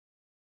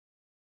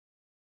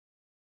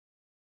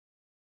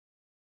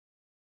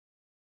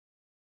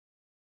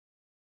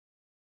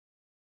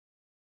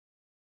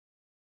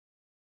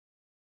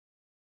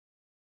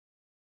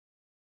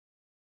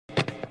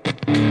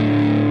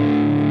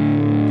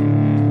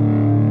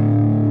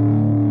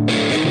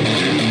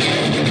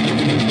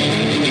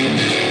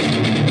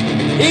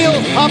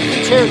Heels, pops,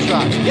 and chair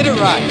shots. Get it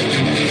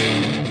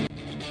right.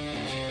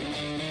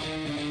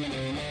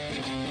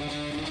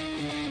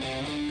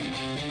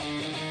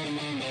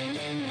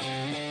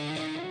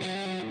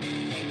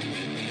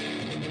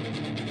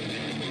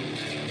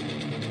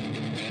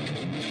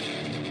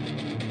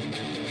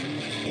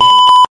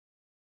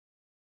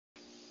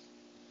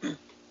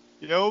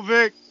 Yo,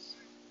 Vic.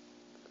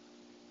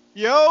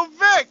 Yo,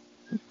 Vic.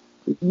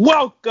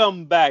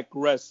 Welcome back,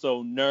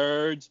 Wrestle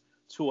Nerds,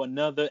 to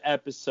another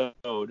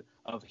episode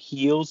of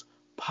Heels,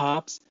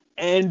 Pops,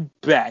 and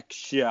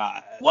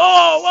Backshot.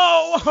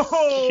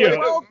 Whoa! Yo,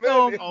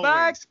 Welcome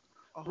back,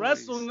 always.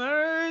 Wrestle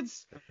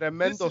Nerds.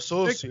 Tremendo This is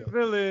Vic socio.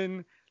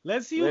 Villain.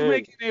 Let's see who's Hey.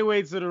 making their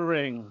way to the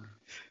ring.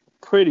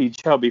 Pretty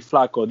chubby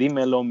flaco,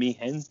 dímelo mi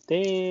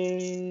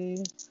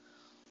gente.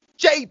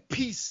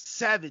 JP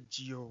Savage,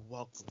 you're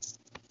welcome.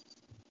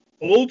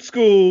 Old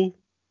school.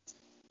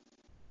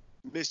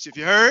 Mischief,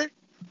 you heard?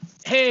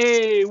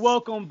 Hey,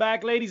 welcome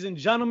back, ladies and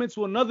gentlemen,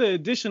 to another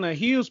edition of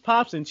Heels,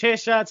 Pops, and Chair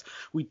Shots.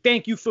 We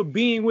thank you for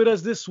being with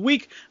us this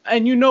week,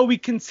 and you know we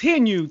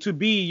continue to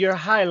be your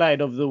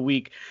highlight of the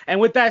week. And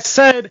with that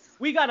said,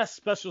 we got a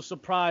special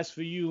surprise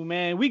for you,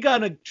 man. We're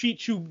gonna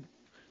treat you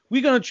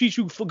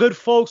for good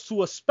folks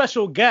to a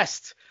special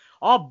guest,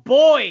 our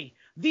boy,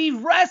 the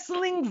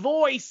wrestling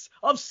voice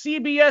of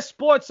CBS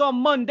Sports on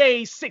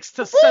Mondays, 6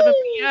 to 7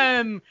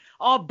 p.m.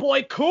 Our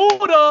boy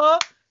KUTA.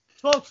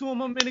 Talk to him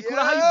a minute. KUTA,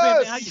 how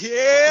you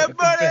been,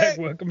 man? How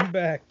you Welcome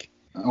back.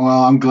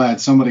 Well, I'm glad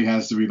somebody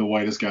has to be the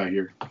whitest guy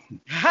here.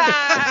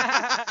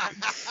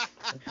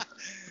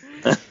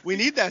 We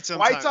need that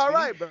sometimes. White's all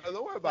right, bro.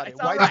 Don't worry about it.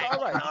 All White's right.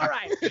 all right. All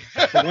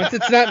right. So once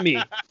it's not me.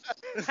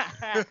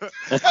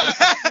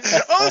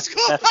 Old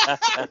school.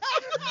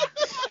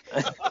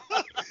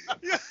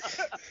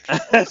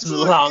 As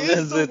long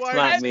as the it's white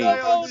not guy me.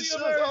 on the It's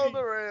show. on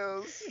the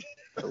rails.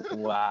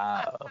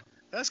 Wow.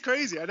 That's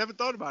crazy. I never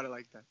thought about it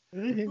like that.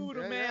 KUTA,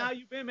 Yeah, man, yeah. how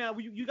you been, man?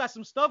 You got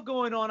some stuff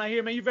going on out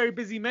here, man. You're a very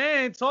busy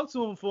man. Talk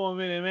to him for a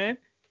minute, man.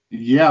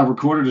 Yeah, I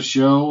recorded a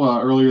show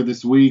earlier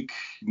this week.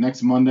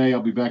 Next Monday,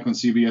 I'll be back on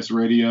CBS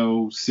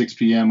Radio, 6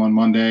 p.m. on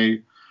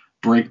Monday.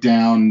 Break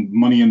down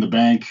Money in the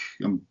Bank.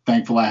 I'm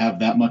thankful I have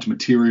that much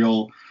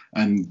material,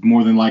 and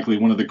more than likely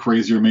one of the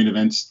crazier main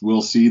events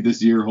we'll see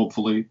this year,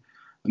 hopefully.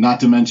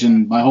 Not to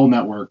mention my whole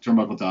network,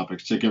 Turnbuckle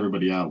Topics. Check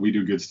everybody out. We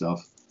do good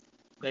stuff.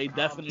 They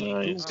definitely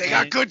Nice. do. They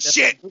got good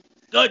shit.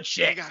 Good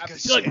shit. They got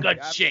good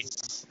Good shit.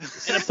 shit. And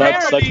Such, such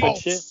apparently, good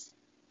shit.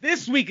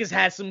 this week has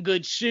had some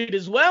good shit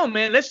as well,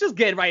 man. Let's just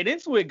get right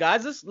into it,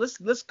 guys.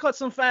 Let's cut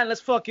some fat.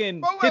 Let's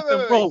fucking Bro, hit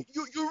them ropes.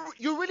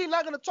 You really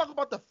not gonna talk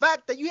about the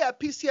fact that you had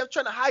PCF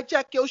trying to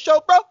hijack your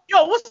show, bro?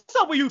 Yo, what's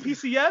up with you,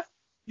 PCF?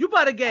 You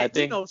about to I get,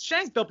 think-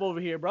 shanked up over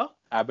here, bro.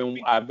 I've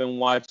been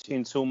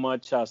watching too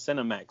much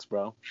Cinemax,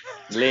 bro.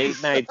 Late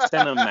night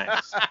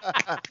Cinemax.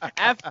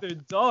 After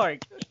dark.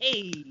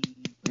 Hey.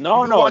 No,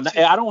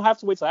 watching- I don't have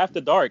to wait till after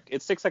dark.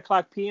 It's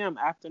 6:00 p.m.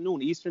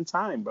 afternoon Eastern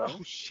time, bro.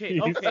 Oh shit.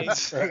 Okay.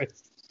 That's right.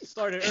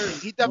 Started early.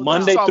 He definitely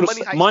Monday saw through-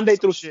 Money Heist Monday or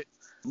some through- shit.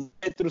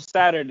 Monday through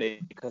Saturday,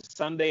 because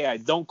Sunday I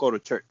don't go to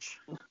church.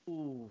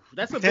 Ooh,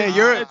 that's a Hey, big.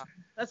 you're-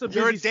 that's a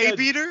You're a busy day schedule.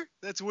 beater?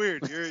 That's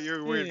weird. You're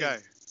a weird Yeah. guy.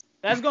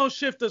 That's gonna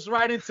shift us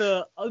right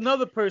into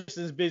another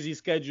person's busy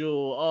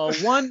schedule.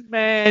 One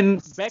man,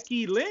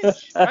 Becky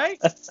Lynch, right?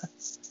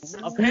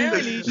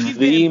 Apparently, she's The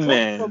getting booked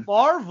man. for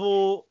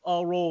Marvel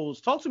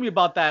roles. Talk to me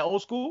about that,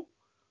 old school.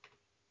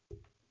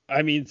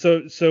 I mean,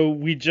 so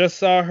we just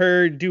saw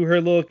her do her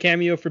little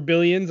cameo for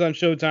Billions on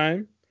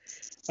Showtime.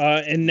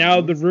 And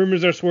now the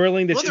rumors are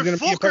swirling that she's going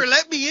to be a Motherfucker, part.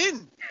 let me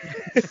in.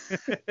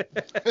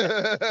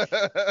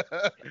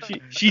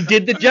 She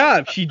did the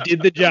job. She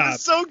did the It job.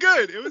 was so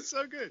good. It was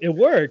so good. It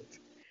worked.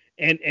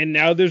 And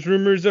now there's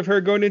rumors of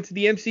her going into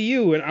the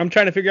MCU, and I'm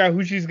trying to figure out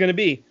who she's going to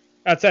be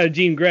outside of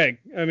Jean Grey.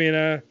 I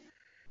mean,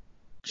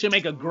 She'll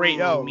make a great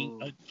Yo.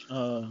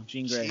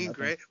 Jean Grey. Jean I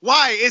Grey. think.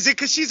 Why? Is it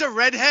because she's a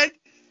redhead?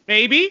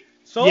 Maybe.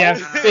 So Yeah.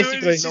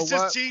 Basically. She's You know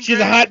just what? Jean she's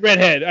Grey? a hot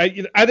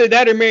redhead. Either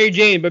that or Mary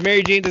Jane, but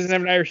Mary Jane doesn't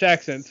have an Irish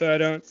accent, so I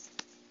don't.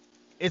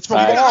 It's from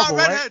Alright. Hot Marvel,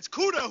 right? redheads.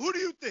 KUTA, who do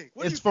you think?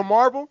 What do It's you from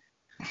Marvel.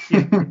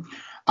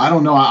 I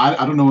don't know. I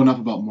don't know enough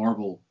about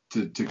Marvel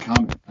to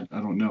comment. I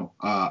don't know.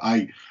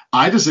 I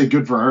just say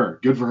good for her.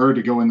 Good for her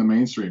to go in the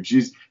mainstream.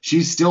 She's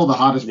still the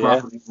hottest Yeah.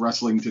 property of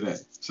wrestling today.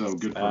 So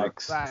good for her.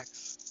 Facts.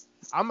 Facts.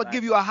 I'm gonna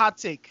give you a hot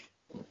take.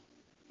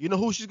 You know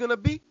who she's gonna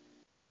be?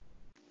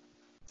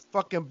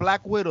 Fucking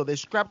Black Widow. They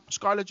scrapped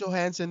Scarlett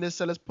Johansson. They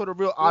said let's put a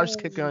real arse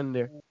kicker in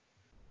there.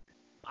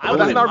 I But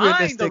that's wouldn't not mind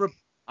realistic.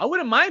 I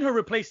wouldn't mind her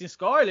replacing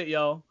Scarlett,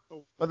 yo.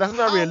 But that's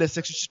not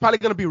realistic. She's probably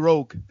gonna be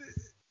Rogue.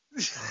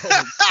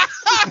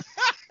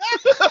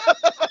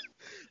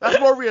 That's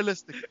more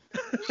realistic.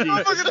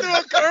 Motherfucker threw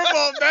a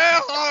curveball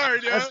man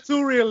hard, yo. That's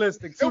too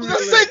realistic. It Too was a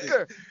realistic.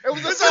 sinker. It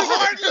was a It's a sinker.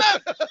 hard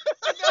left.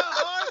 It's a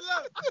hard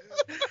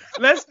left.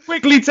 Let's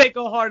quickly take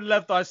a hard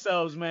left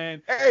ourselves,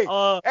 man. Hey,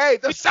 Uh,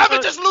 the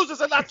Savages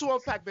losers are not to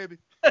unpack, baby.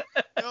 Yo,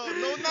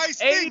 no nice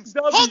things.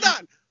 AEW. Hold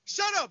on.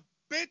 Shut up,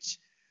 bitch.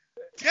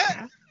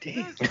 Get.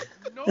 Damn.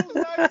 No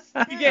nice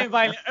we getting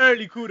violent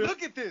early, KUTA.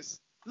 Look at this.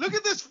 Look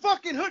at this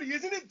fucking hoodie.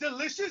 Isn't it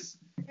delicious?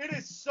 It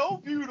is so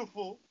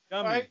beautiful.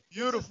 Yummy. Right?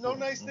 Beautiful. No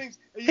nice things.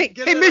 And you Hey, can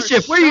get hey, it at our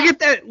Mischief, where you shop.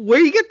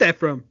 get that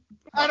from?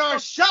 At our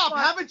shop.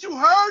 Haven't you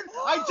heard?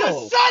 I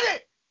just said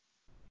it.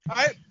 All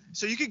right.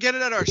 So you can get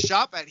it at our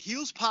shop at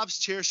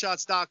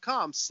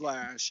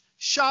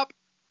heelspopschairshots.com/shop.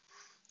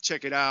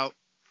 Check it out.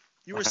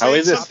 You were How saying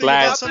is it something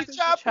about slash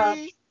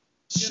something? You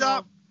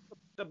Shop. know,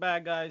 the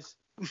bad guys.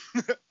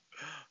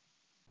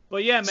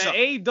 But yeah, man,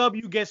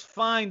 AEW gets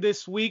fined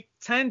this week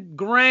 10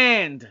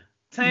 grand.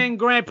 10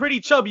 grand.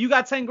 Pretty chubby. You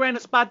got 10 grand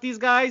to spot these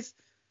guys?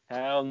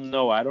 Hell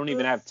no, I don't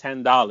even have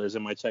 $10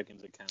 in my checking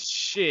account.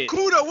 Shit.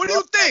 Kuta, what do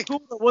you think?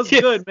 What's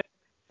good, man?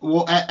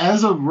 Well,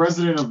 as a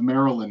resident of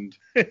Maryland,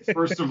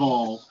 first of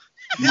all,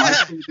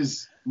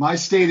 my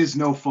state is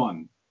no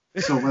fun.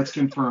 So let's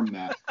confirm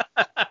that.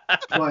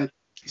 But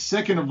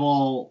second of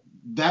all,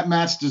 that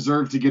match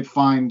deserved to get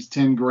fined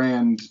 10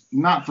 grand,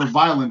 not for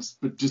violence,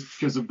 but just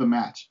because of the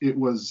match.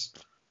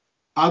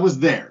 I was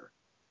there.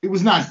 It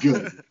was not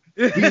good.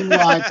 Being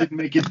live didn't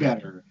make it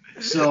better.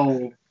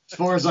 So as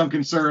far as I'm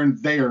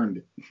concerned, they earned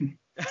it.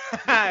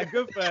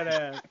 Good for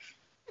them.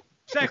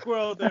 Check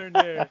World earned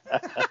there.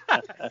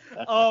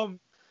 To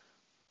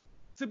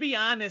be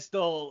honest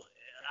though,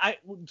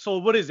 so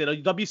what is it? A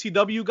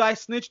WCW guy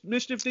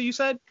mischief that you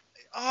said?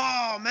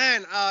 Oh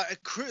man,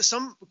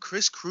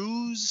 Chris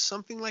Cruz,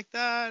 something like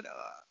that.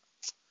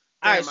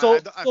 All right, so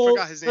I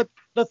forgot his name.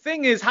 The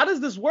thing is, how does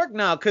this work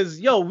now?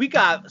 Because, we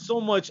got so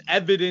much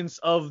evidence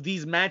of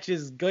these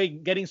matches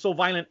getting so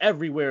violent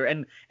everywhere,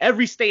 and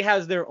every state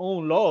has their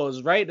own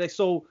laws, right? Like,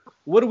 so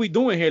what are we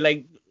doing here?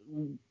 Like,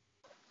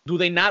 do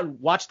they not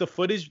watch the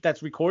footage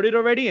that's recorded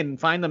already and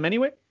find them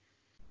anyway?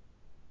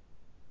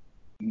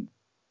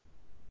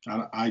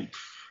 I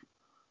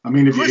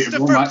mean, if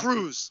Christopher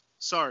Cruz.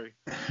 Sorry.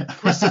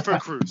 Christopher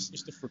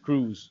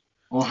Cruz.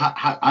 Well,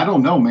 I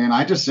don't know, man.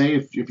 I just say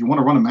if you want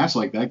to run a match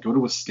like that, go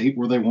to a state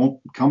where they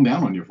won't come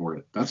down on you for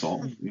it. That's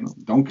all.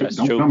 Don't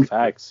true. come.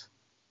 Facts.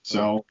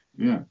 So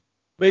yeah.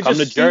 But it Come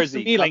just to Jersey.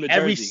 seems to me like to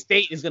every Jersey.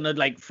 state is gonna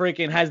like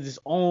freaking has this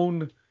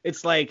own.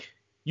 It's like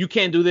you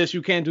can't do this,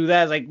 you can't do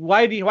that. It's like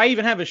why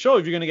even have a show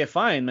if you're gonna get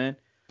fined, man?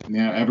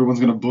 Yeah, everyone's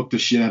gonna book the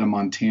shit out of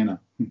Montana.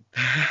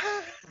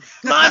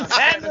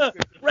 Montana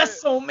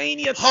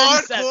WrestleMania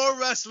 37. Hardcore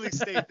wrestling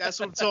state. That's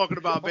what I'm talking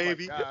about,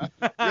 baby.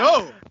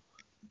 Yo.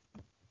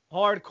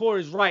 Hardcore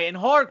is right, and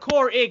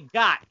hardcore it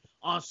got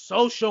on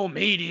social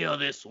media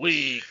this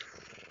week.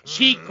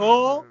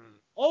 Chico,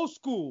 old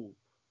school,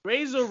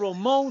 Razor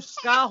Ramon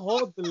Scott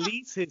Hall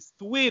deletes his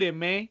Twitter,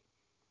 man.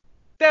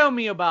 Tell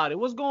me about it.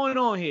 What's going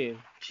on here?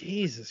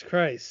 Jesus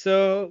Christ.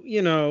 So,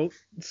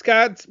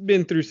 Scott's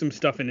been through some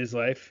stuff in his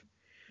life.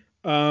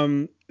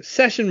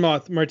 Session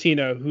Moth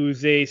Martina,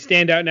 who's a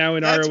standout now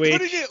in That's ROH.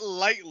 putting it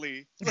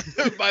lightly,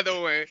 by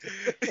the way.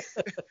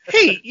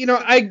 Hey,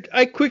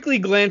 I quickly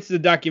glanced at the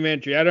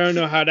documentary. I don't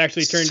know how it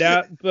actually turned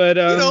out, but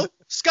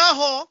Scott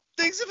Hall,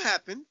 things have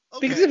happened.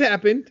 Okay. things have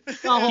happened.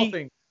 Scott Hall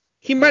thing.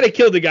 He might have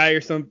killed a guy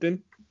or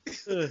something.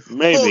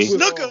 Maybe. Oh,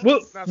 Snooker.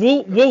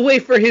 We'll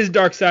wait for his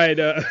Dark Side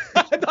of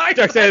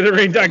the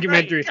Ring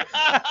documentary.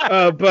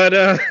 But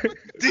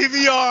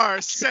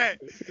DVR set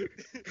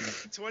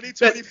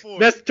 2024.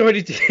 That's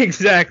 22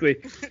 exactly.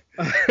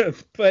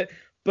 But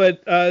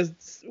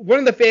one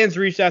of the fans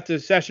reached out to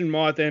Session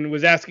Moth and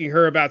was asking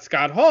her about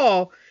Scott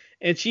Hall,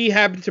 and she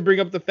happened to bring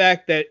up the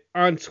fact that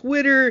on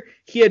Twitter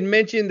he had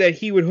mentioned that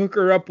he would hook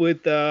her up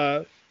with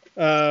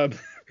an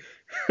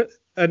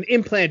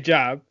implant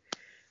job.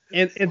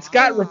 And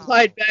Scott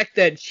replied back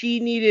that she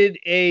needed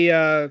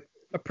a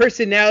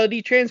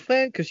personality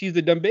transplant because she's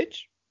a dumb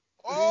bitch.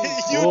 Oh,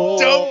 you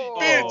dumb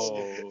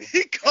bitch.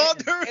 He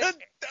called her a dumb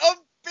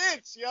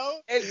bitch, yo.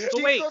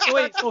 So wait,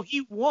 so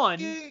he won.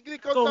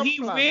 So he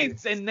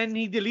wins and then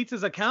he deletes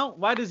his account?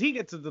 Why does he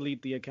get to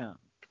delete the account?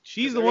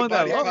 She's the one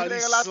that Everybody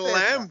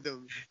slammed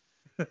him.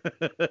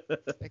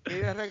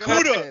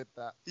 Kuta,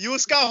 you a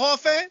Scott Hall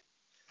fan?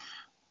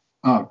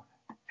 Oh,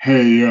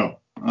 hey yo.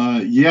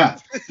 Yeah,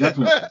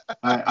 definitely.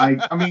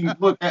 I mean,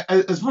 look,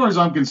 as far as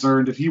I'm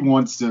concerned, if he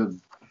wants to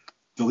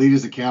delete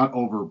his account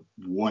over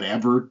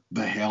whatever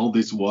the hell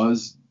this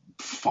was,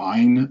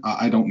 fine.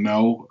 I don't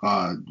know.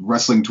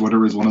 Wrestling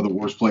Twitter is one of the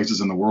worst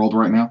places in the world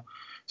right now,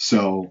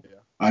 so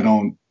I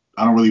don't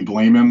really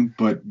blame him.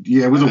 But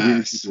yeah, it was a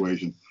weird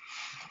situation.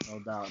 No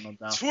doubt.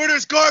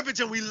 Twitter's garbage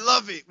and we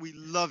love it.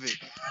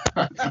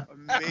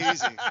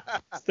 Amazing.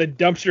 It's the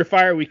dumpster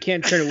fire we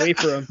can't turn away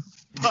from.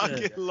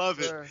 Fucking love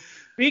it.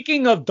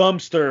 Speaking of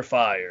dumpster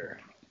fire,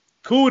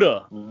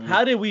 Kuta,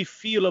 how did we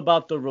feel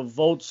about the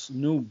Revolt's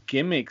new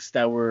gimmicks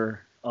that were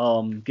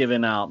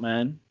given out,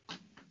 man?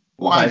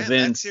 Why?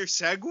 That's your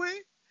segue?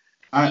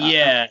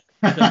 Yeah,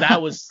 because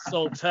that was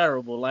so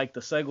terrible, like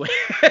the segue.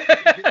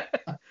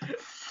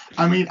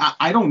 I mean,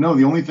 I don't know.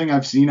 The only thing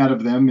I've seen out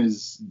of them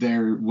is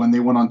when they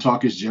went on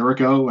Talk is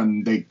Jericho,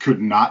 and they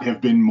could not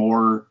have been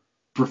more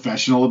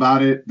professional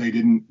about it. They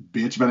didn't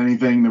bitch about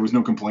anything. There was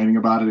no complaining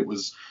about it. It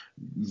was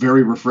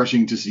very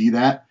refreshing to see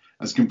that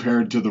as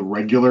compared to the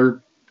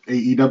regular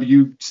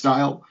AEW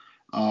style.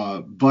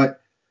 But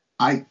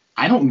I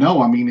don't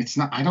know. I mean, it's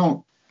not.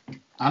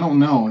 I don't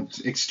know.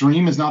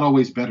 Extreme is not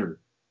always better.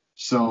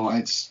 So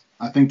I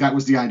think that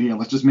was the idea.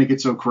 Let's just make it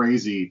so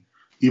crazy,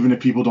 even if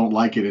people don't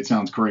like it, it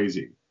sounds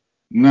crazy.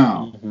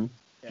 No. Mm-hmm.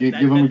 Give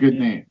them a good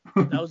name.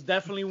 That was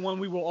definitely one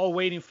we were all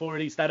waiting for, at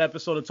least that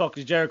episode of Talk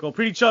is Jericho.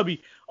 Pretty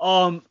chubby.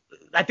 I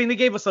think they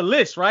gave us a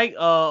list, right?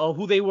 Of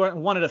who they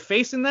wanted to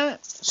face in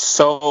that.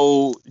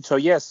 So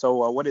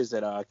what is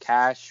it?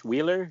 Cash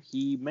Wheeler.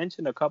 He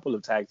mentioned a couple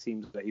of tag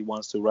teams that he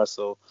wants to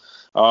wrestle.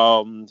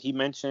 He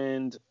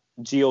mentioned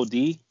God,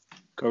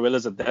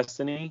 Gorillas of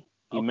Destiny.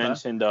 He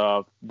mentioned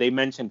they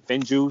mentioned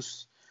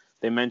Finjuice.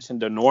 They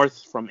mentioned the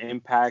North from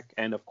Impact,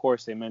 and of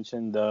course they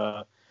mentioned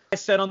the. I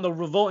said on the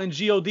Revolt and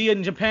God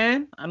in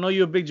Japan. I know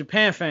you're a big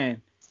Japan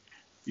fan.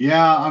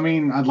 Yeah, I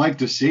mean, I'd like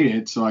to see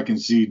it so I can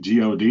see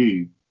God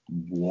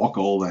walk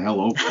all the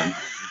hell open.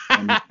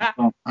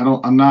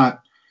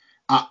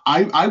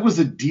 I was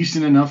a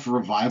decent enough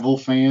Revival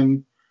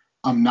fan.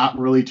 I'm not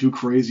really too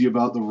crazy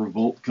about the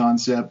Revolt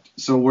concept.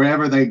 So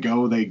wherever they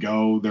go, they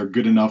go. They're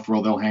good enough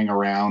where they'll hang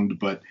around.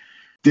 But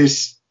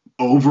this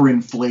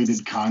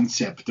overinflated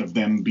concept of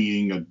them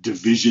being a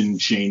division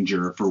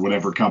changer for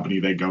whatever company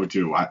they go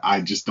to,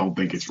 I just don't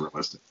think it's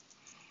realistic.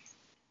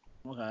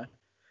 Okay.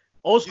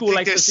 Old school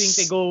likes to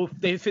think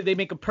they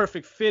make a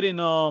perfect fit in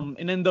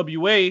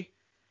NWA.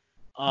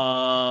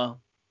 How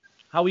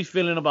we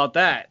feeling about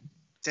that?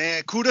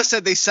 Damn, KUTA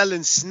said they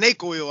selling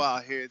snake oil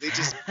out here. They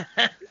just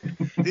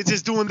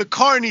doing the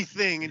carny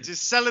thing and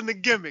just selling the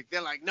gimmick.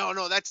 They're like,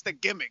 no, that's the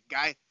gimmick,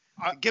 guy.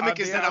 The gimmick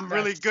is that I'm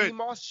really good.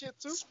 Shit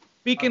too?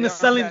 Speaking of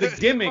selling the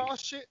gimmick,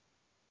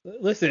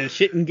 listen,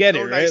 shit and get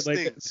it, right?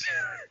 Nice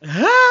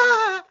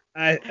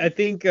I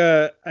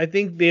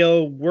think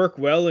they'll work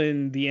well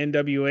in the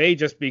NWA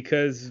just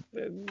because,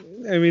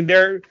 I mean,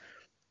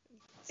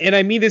 and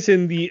I mean this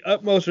in the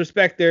utmost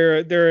respect.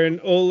 They're an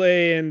Ole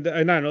and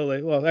not an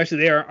Ole. Well,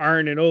 actually, they are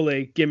Arn and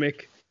Ole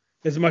gimmick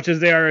as much as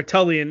they are a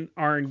Tully and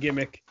Arn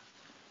gimmick.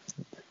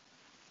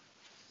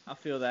 I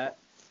feel that.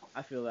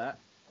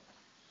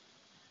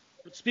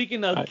 But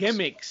speaking of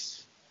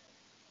gimmicks,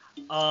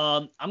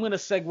 I'm gonna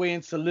segue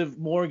into Liv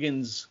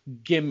Morgan's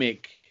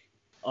gimmick,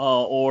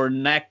 or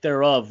lack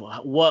thereof.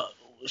 What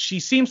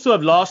she seems to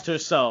have lost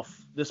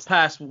herself this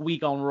past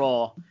week on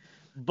Raw,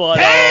 but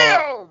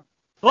damn.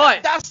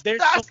 But that's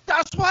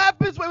what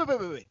happens.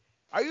 Wait.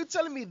 Are you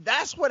telling me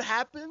that's what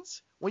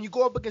happens when you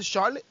go up against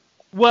Charlotte?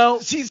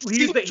 Well, she's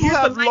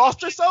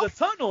lost herself.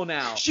 The tunnel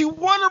now. She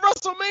won a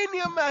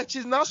WrestleMania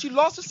matches. Now she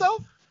lost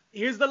herself.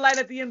 Here's the light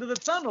at the end of the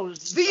tunnel. The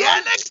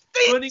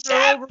NXT putting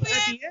her over at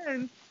the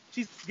end.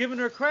 She's giving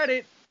her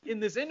credit in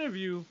this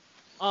interview.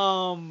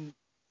 How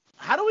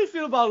do we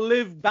feel about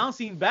Liv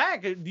bouncing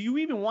back? Do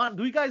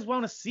you guys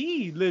want to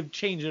see Liv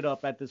change it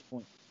up at this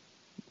point?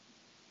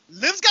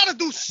 Liv's got to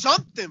do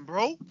something,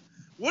 bro.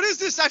 What is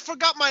this? I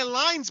forgot my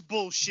lines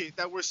bullshit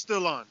that we're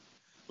still on.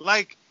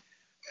 Like,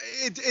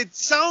 it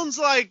sounds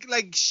like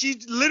she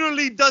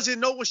literally doesn't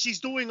know what she's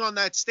doing on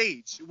that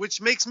stage, which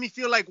makes me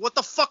feel like, what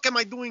the fuck am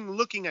I doing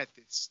looking at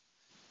this?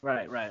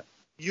 Right.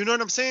 You know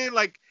what I'm saying?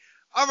 Like,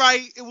 all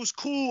right, it was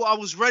cool. I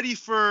was ready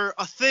for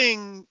a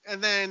thing,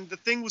 and then the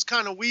thing was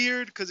kind of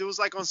weird because it was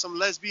like on some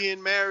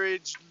lesbian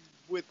marriage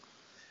with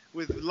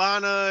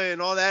Lana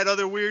and all that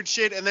other weird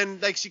shit, and then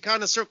like she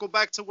kind of circled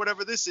back to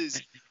whatever this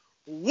is.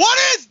 What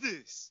is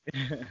this?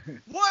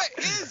 What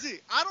is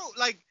it? I don't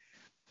like.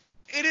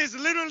 It is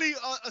literally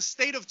a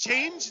state of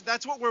change.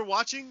 That's what we're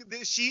watching.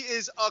 She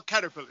is a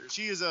caterpillar.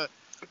 She is a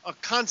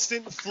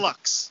constant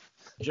flux.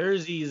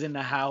 Jersey's in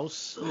the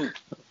house.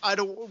 I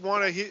don't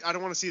want to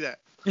see that.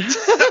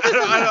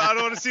 I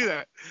don't want to see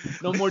that.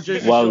 No more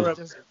Jersey.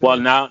 Well,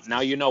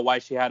 now you know why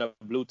she had a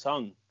blue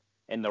tongue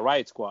in the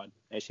Riot Squad,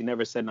 and she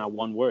never said not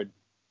one word.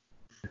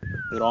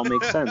 It all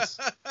makes sense.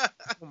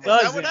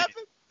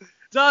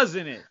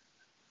 Doesn't it?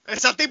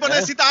 Esa tipo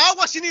necesita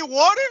agua. She need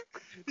water.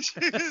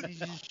 She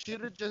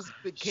should have just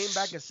came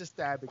back as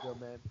Sister Abigail,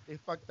 man. They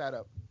fucked that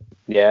up.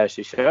 Yeah,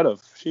 she should have.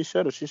 She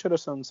should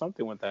have done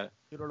something with that.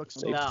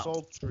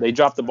 They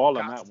dropped the ball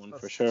on that one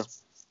for sure.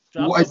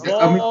 With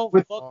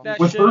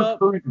her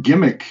current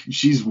gimmick,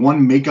 she's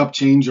one makeup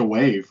change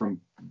away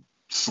from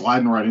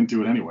sliding right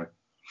into it anyway.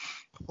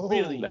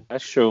 Really?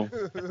 That's true.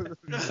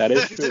 That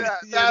is true.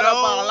 That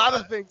about a lot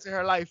of things in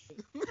her life.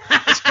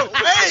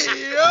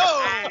 Hey,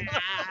 yo!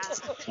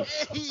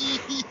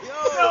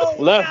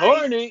 Left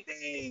horny.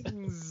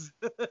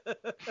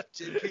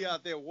 JP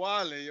out there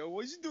wilding, yo.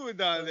 What you doing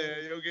down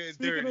there? Yo, getting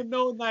Speaking dirty. of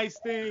no nice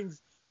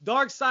things,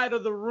 Dark Side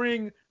of the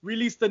Ring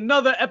released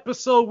another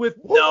episode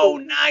with no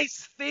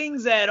nice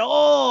things at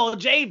all.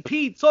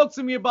 JP, talk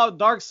to me about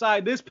Dark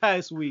Side this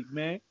past week,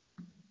 man.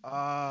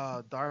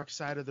 Dark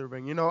Side of the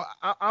Ring. You know,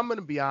 I'm going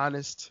to be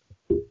honest.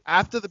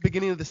 After the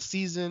beginning of the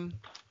season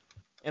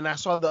and I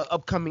saw the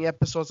upcoming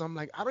episodes, I'm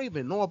like, I don't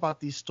even know about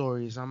these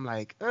stories. I'm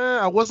like,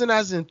 I wasn't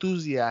as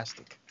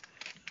enthusiastic.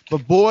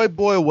 But boy,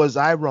 was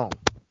I wrong.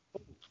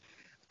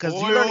 Because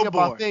you're learning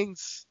about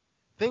things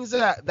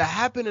that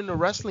happen in the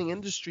wrestling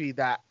industry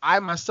that I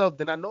myself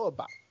did not know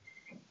about.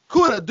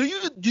 KUTA,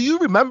 do you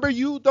remember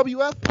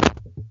UWF?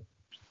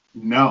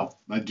 No,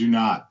 I do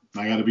not.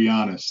 I got to be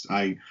honest.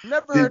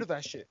 Never heard of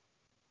that shit.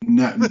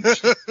 No,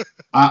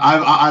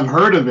 I've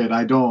heard of it.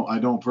 I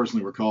don't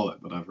personally recall it,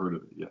 but I've heard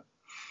of it. Yeah.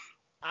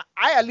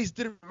 I at least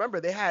didn't remember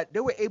they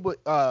were able.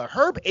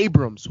 Herb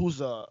Abrams,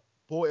 who's a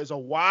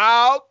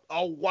wild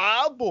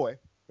boy,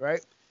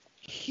 right?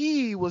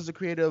 He was the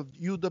creator of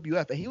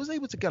UWF, and he was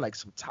able to get like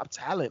some top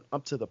talent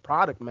up to the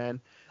product, man.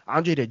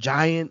 Andre the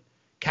Giant,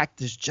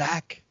 Cactus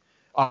Jack,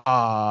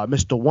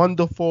 Mr.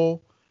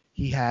 Wonderful.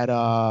 He had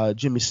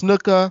Jimmy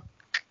Snuka,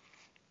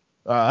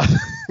 a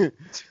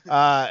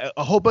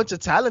whole bunch of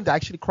talent that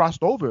actually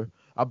crossed over.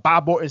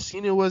 Bob Orton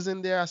Sr. was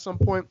in there at some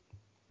point,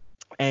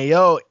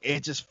 and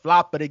it just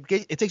flopped. But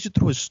it takes you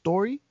through his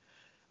story,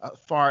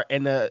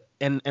 and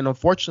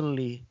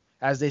unfortunately,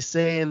 as they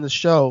say in the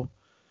show,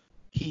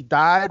 he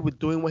died with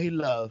doing what he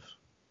loved,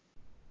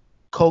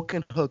 coke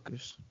and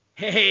hookers.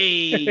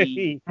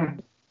 Hey.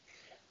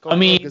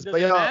 But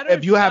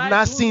if you have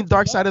not seen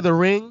Dark Side of the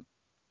Ring,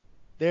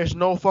 there's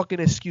no fucking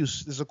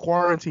excuse. There's a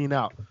quarantine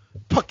out.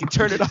 Fucking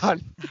turn it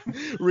on,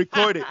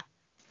 record it.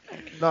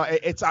 No,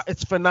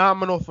 it's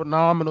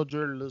phenomenal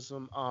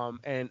journalism.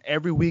 And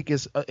every week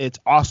it's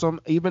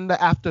awesome. Even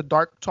the After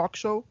Dark talk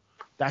show,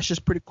 that's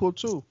just pretty cool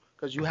too,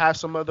 because you have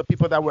some of the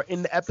people that were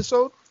in the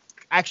episode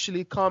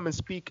actually come and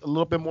speak a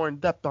little bit more in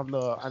depth on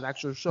the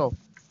actual show.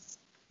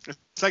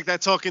 It's like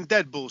that Talking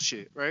Dead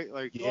bullshit, right?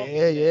 Like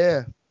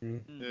yeah,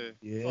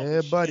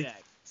 buddy.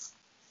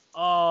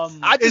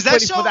 I just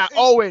waiting for that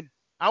Owen.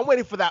 I'm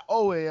waiting for that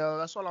Owen, yo.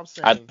 That's all I'm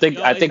saying. I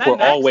think we're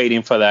all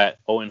waiting for that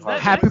Owen Hart.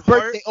 Happy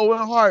birthday,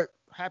 Owen Hart.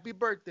 Happy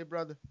birthday,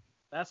 brother.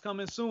 That's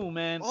coming soon,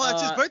 man. Oh,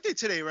 it's his birthday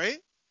today, right?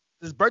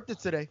 His birthday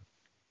today.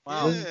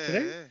 Wow. Yeah.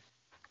 Today?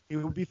 He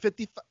will be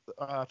 55?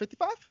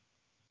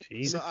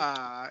 Jesus.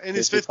 In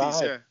his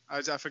 50s, yeah.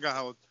 I forgot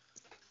how old.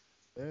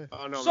 Yeah.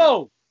 Oh, no,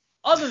 so,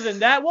 other than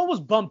that, what was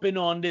bumping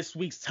on this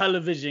week's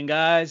television,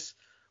 guys?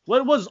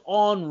 What was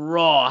on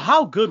Raw?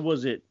 How good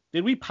was it?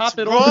 Did we pop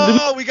it on?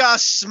 Raw, we got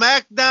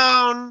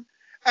SmackDown.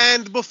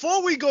 And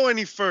before we go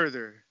any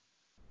further,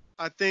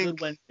 I think...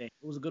 Good Wednesday.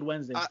 It was a good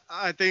Wednesday.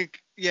 I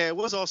think, yeah, it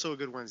was also a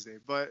good Wednesday.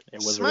 But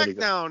it was SmackDown really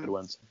good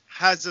Wednesday.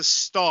 has a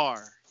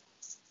star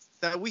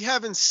that we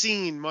haven't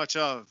seen much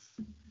of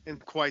in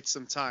quite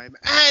some time.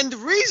 And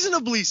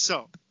reasonably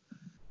so.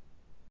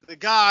 The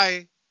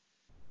guy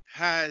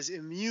has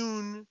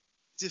immune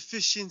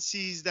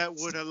deficiencies that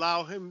would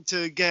allow him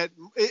to get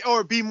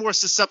or be more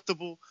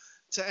susceptible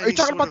to any. Are you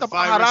talking about the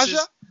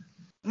Maharaja?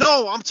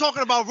 No, I'm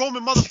talking about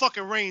Roman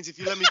motherfucking Reigns. If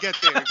you let me get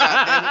there,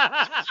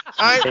 goddammit.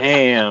 Right?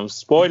 Damn!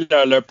 Spoiler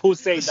alert: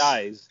 Pusey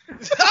dies.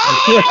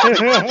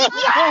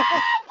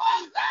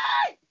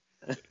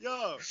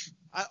 Yo,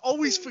 I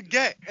always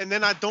forget, and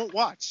then I don't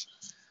watch.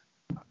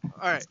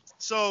 All right,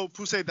 so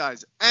Pusey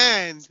dies,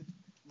 and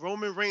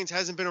Roman Reigns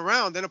hasn't been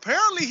around, and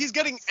apparently he's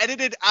getting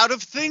edited out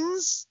of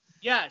things.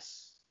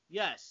 Yes.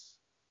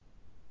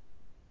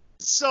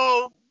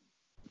 So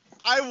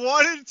I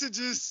wanted to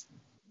just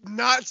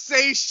not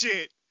say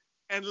shit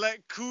and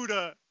let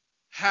KUTA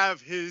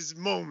have his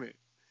moment.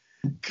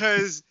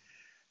 Because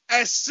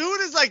as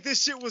soon as like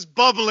this shit was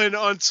bubbling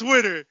on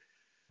Twitter,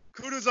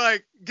 KUTA's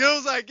like,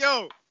 Gil's like,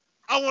 yo,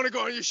 I want to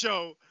go on your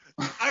show.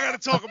 I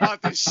got to talk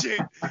about this shit.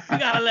 You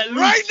got to let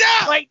loose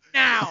right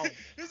now.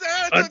 He's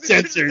like,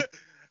 uncensored.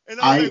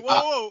 And I was like,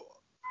 whoa.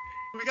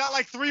 We got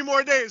like 3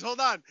 more days. Hold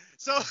on.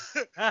 So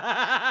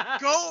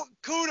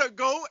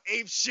go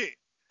ape shit.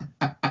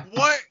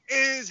 What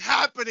is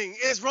happening?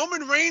 Is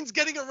Roman Reigns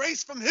getting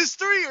erased from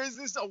history, or is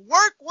this a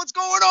work? What's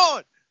going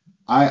on?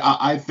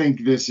 I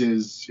think this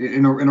is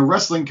in a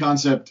wrestling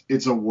concept,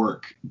 it's a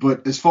work.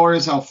 But as far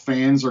as how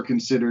fans are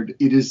considered,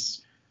 it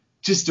is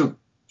just a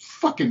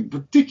fucking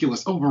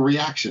ridiculous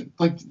overreaction.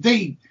 Like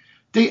they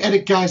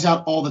edit guys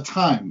out all the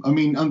time. I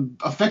mean,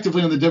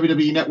 effectively on the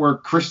WWE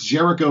network, Chris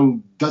Jericho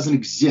doesn't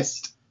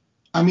exist.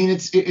 I mean,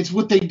 it's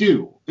what they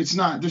do. It's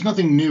not. There's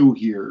nothing new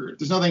here.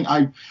 There's nothing.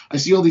 I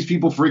see all these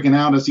people freaking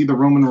out. I see the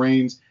Roman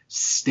Reigns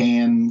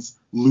stans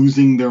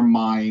losing their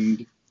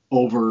mind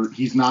over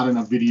he's not in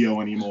a video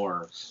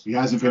anymore. He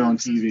hasn't been on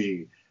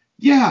TV.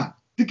 Yeah,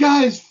 the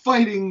guy is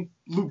fighting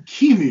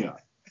leukemia.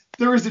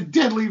 There is a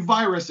deadly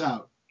virus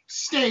out.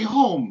 Stay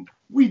home.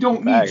 We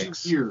don't need you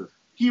here.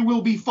 He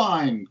will be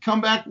fine.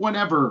 Come back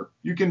whenever.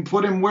 You can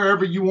put him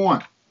wherever you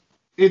want.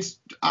 There's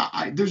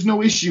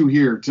no issue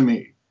here to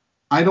me.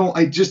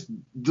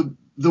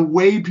 The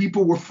way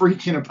people were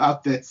freaking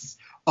about this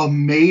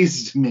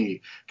amazed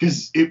me,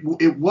 because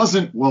it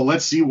wasn't, well,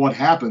 let's see what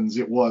happens.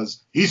 It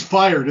was, he's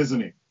fired,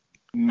 isn't he?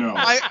 No.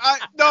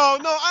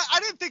 I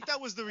didn't think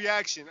that was the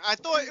reaction. I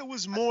thought it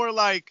was more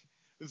like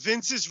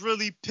Vince is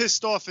really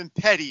pissed off and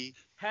petty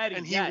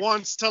and he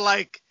wants to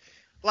like,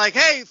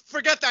 hey,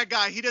 forget that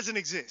guy. He doesn't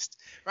exist,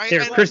 right?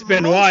 Here, and Chris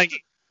Benoit.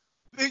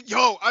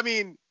 I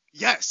mean,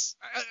 yes,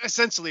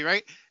 essentially,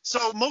 right?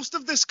 So most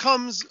of this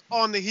comes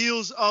on the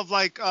heels of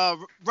like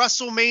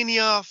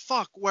WrestleMania,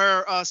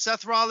 where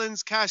Seth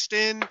Rollins cashed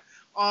in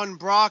on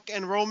Brock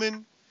and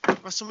Roman,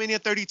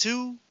 WrestleMania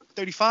 32,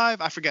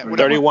 35, I forget.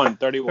 Whatever.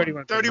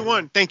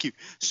 31. Thank you.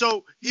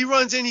 So he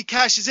runs in, he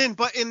cashes in,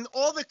 but in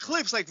all the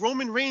clips, like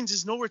Roman Reigns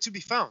is nowhere to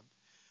be found.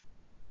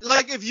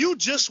 Like if you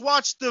just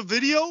watch the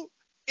video,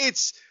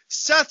 it's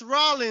Seth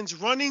Rollins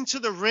running to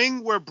the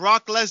ring where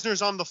Brock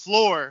Lesnar's on the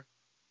floor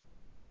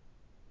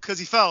because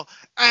he fell,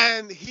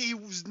 and he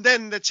was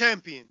then the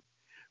champion,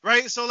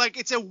 right? So like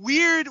it's a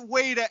weird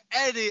way to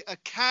edit a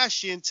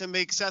cash in to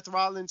make Seth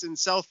Rollins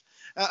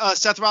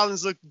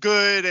look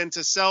good and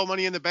to sell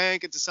Money in the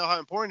Bank and to sell how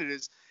important it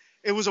is.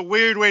 It was a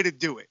weird way to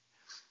do it.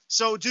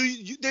 So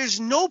there's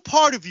no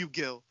part of you,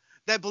 Gil,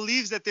 that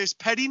believes that there's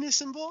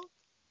pettiness involved?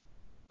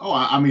 Oh,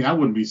 I mean, I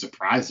wouldn't be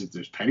surprised if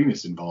there's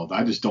pettiness involved.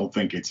 I just don't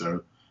think it's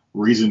a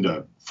reason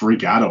to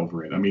freak out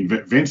over it. I mean,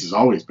 Vince has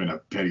always been a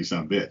petty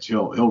son of a bitch.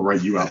 He'll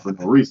write you out for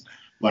no reason.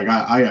 Like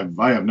I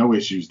have no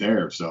issues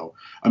there. So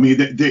I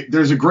mean,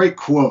 there's a great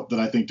quote that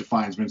I think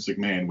defines Vince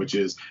McMahon, which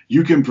is,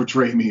 "You can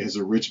portray me as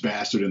a rich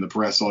bastard in the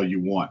press all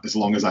you want, as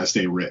long as I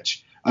stay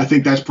rich." I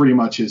think that's pretty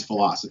much his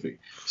philosophy.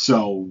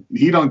 So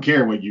he don't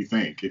care what you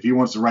think. If he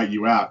wants to write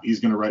you out, he's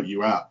going to write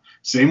you out.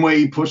 Same way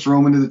he pushed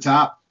Roman to the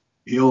top.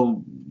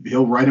 He'll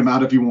write him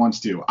out if he wants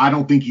to. I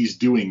don't think he's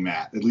doing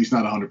that, at least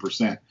not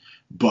 100%.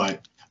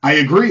 But I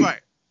agree. Right.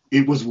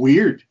 It was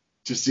weird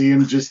to see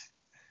him just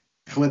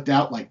clipped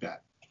out like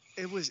that.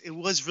 It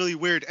was really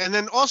weird. And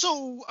then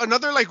also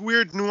another like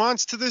weird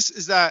nuance to this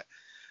is that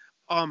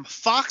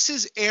Fox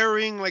is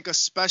airing like a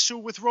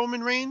special with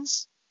Roman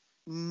Reigns.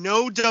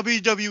 No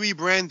WWE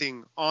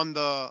branding on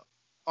the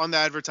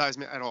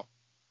advertisement at all.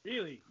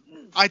 Really?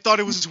 I thought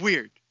it was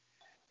weird.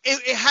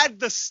 It had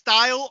the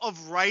style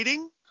of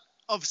writing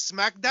of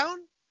SmackDown,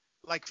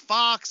 like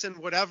Fox and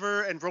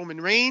whatever, and Roman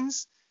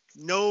Reigns.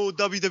 No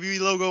WWE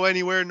logo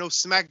anywhere, no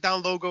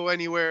SmackDown logo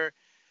anywhere.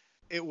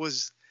 It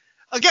was,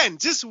 again,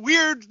 just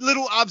weird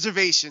little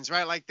observations,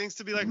 right? Like things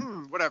to be like,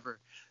 whatever.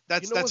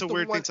 That's a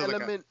weird thing to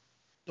look at.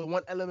 The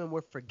one element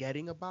we're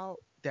forgetting about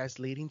that's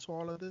leading to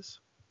all of this,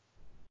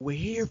 we're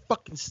here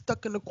fucking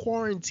stuck in the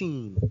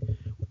quarantine.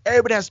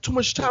 Everybody has too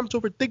much time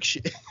to overthink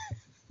shit.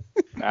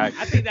 I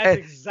think that's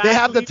exactly. They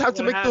have the time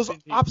to make those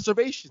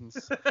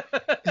observations.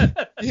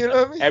 You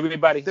know what I mean?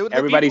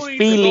 Everybody's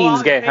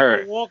feelings get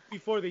hurt.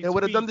 They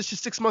would have done this shit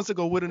 6 months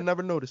ago. Would have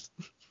never noticed.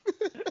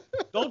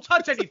 Don't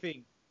touch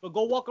anything, but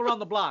go walk around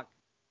the block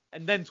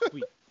and then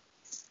tweet.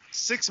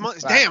 6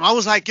 months. Right. Damn, I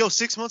was like,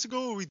 6 months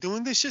ago, were we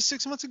doing this shit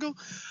 6 months ago?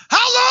 How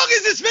long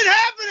has this been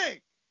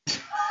happening?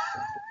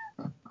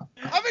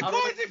 I've been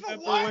quarantined for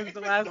what? It's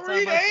been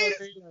 3 days?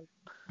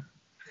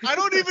 I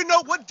don't even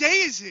know. What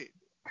day is it?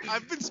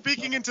 I've been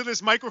speaking into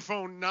this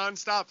microphone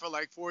nonstop for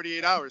like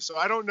 48 hours, so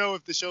I don't know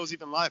if the show's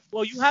even live.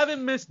 Well, you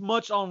haven't missed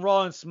much on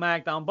Raw and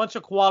SmackDown. Bunch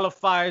of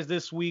qualifiers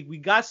this week. We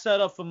got set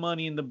up for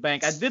Money in the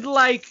Bank. I did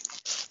like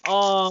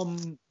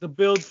the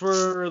build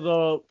for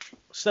the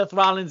Seth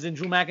Rollins and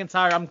Drew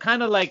McIntyre. I'm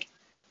kind of like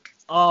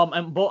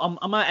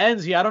I'm at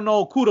ends here. I don't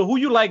know, Kuta, who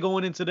you like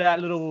going into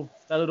that little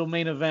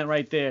main event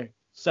right there?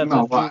 Seth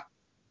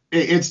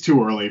it's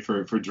too early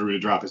for Drew to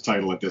drop his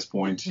title at this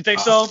point. You think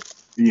so?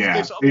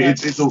 Yeah,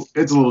 it's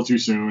a little too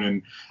soon,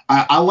 and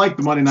I like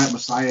the Monday Night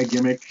Messiah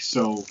gimmick.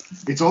 So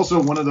it's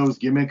also one of those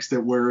gimmicks that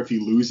where if he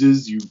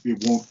loses,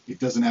 it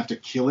doesn't have to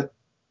kill it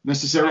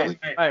necessarily.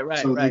 Right.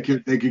 So they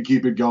could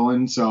keep it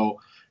going.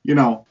 So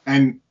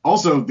and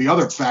also the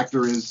other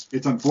factor is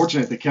it's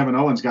unfortunate that Kevin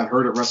Owens got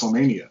hurt at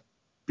WrestleMania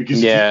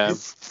because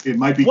it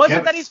might be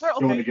Kevin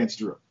going against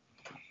Drew.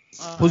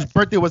 Whose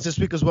birthday was this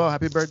week as well?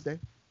 Happy birthday.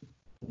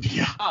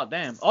 Yeah. Oh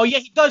damn. Oh yeah,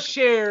 he does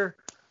share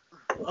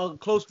a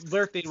close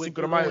birthday with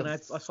Drew, and I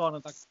saw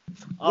it.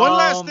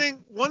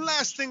 One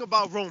last thing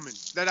about Roman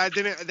that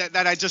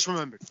I just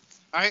remembered.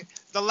 All right,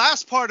 the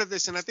last part of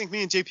this, and I think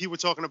me and JP were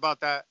talking about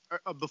that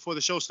before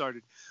the show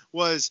started,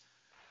 was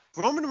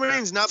Roman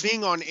Reigns not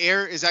being on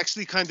air is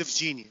actually kind of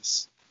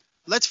genius.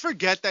 Let's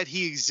forget that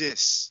he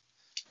exists.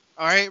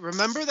 All right,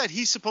 remember that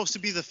he's supposed to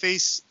be the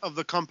face of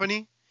the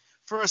company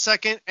for a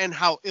second, and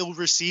how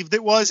ill-received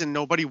it was, and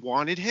nobody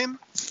wanted him.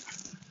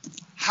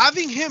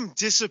 Having him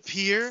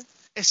disappear,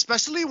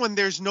 especially when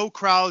there's no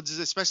crowds,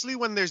 especially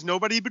when there's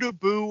nobody to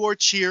boo or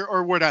cheer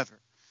or whatever.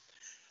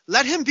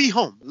 Let him be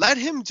home. Let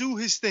him do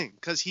his thing,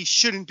 because he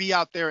shouldn't be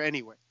out there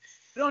anyway.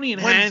 It only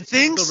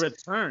enhances the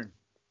return.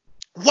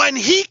 When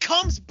he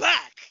comes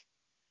back,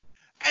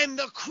 and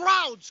the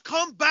crowds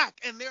come back,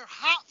 and they're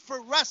hot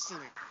for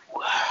wrestling,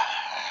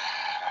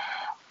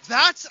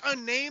 that's a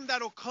name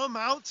that'll come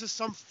out to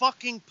some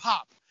fucking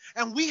pop.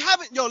 And we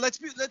haven't.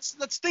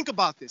 Let's think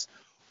about this.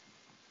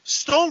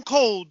 Stone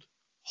Cold,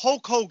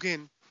 Hulk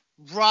Hogan,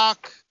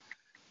 Rock,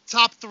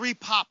 top 3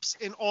 pops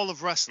in all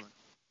of wrestling.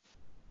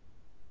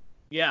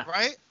 Yeah.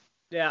 Right?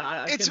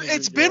 Yeah.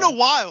 It's been a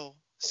while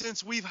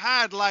since we've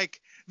had like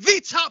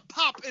the top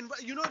pop, and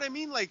you know what I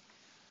mean? Like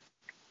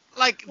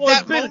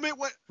that moment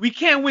when we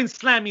can't win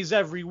Slammies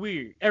every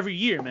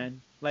year,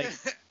 man. Like.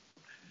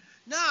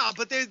 Nah,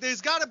 but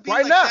there's got to be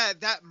Why like not?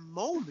 that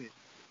moment.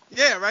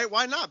 Yeah, right?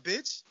 Why not,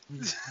 bitch?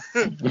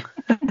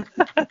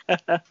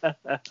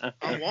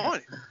 I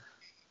want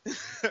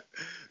it.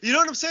 You know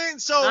what I'm saying?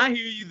 So I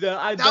hear you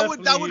though.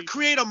 that would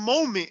create a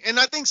moment, and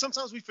I think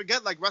sometimes we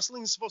forget like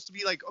wrestling is supposed to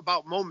be like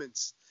about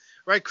moments,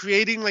 right?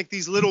 Creating like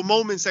these little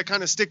moments that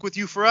kind of stick with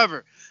you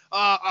forever.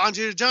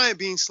 Andre the Giant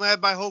being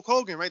slammed by Hulk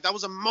Hogan, right? That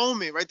was a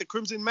moment, right? The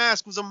Crimson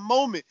Mask was a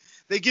moment.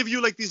 They give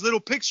you like these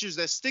little pictures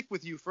that stick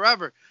with you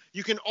forever.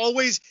 You can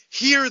always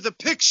hear the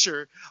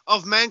picture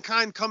of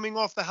Mankind coming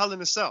off the Hell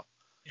in a Cell.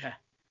 Yeah.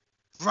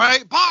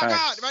 Right? By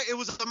God, right? It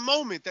was a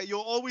moment that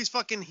you'll always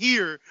fucking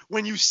hear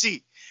when you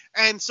see.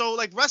 And so,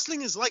 like,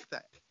 wrestling is like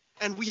that.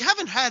 And we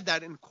haven't had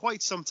that in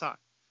quite some time.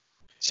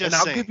 And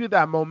I'll give you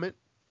that moment.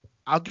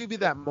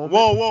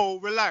 Whoa,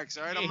 relax,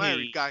 all right? I'm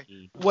married, guy.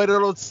 What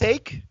it'll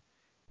take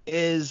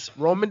is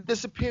Roman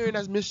disappearing,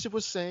 as Mischief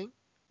was saying,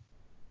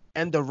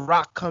 and The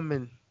Rock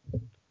coming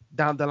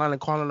down the line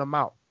and calling him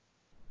out.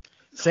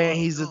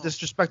 Saying he's a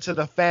disrespect to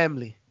the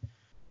family.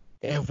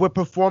 If we're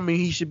performing,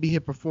 he should be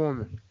here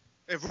performing.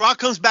 If Rock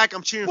comes back,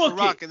 I'm cheering for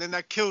Rock, and then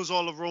that kills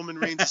all of Roman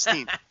Reigns'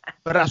 steam.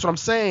 But that's what I'm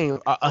saying.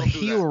 A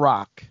heel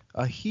Rock.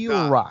 A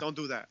heel Rock. Don't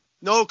do that.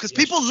 No, because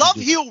people love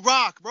heel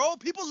Rock, bro.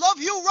 People love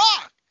heel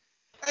Rock.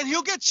 And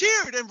he'll get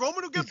cheered, and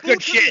Roman will get booed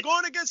because he's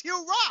going against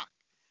heel Rock.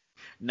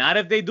 Not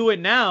if they do it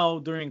now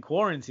during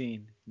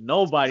quarantine.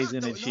 Nobody's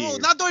going to cheer. No,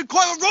 not during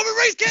quarantine. Roman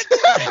Reigns can't do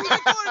it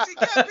during quarantine. He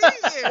can't be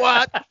there.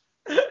 What?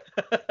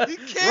 He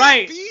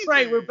can't be there.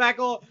 Right. We're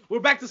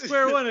back to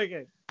square one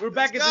again. We're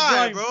back at the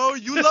drawing, bro.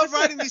 You love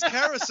riding these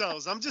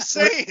carousels. I'm just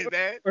saying,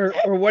 man.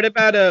 Or what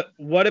about a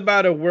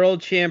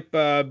world champ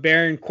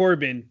Baron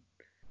Corbin,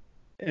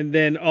 and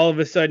then all of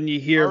a sudden you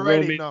hear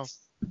Roman. No.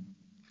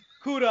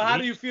 Kuta, how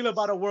do you feel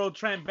about a world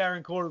champ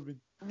Baron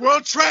Corbin?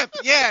 World tramp,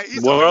 yeah.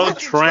 He's world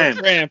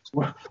tramp. A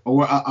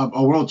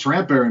world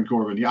tramp Baron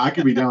Corbin. Yeah, I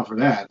could be down for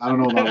that. I don't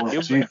know about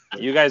world champ.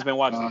 You guys been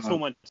watching too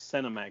much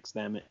Cinemax,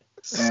 damn it.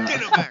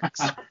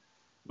 Cinemax.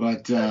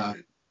 But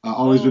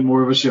always been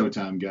more of a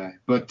Showtime guy.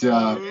 But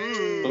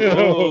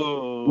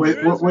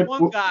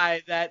one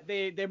guy that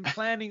they're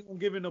planning on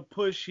giving a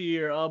push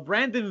here.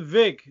 Brandon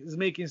Vick is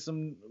making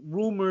some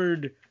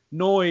rumored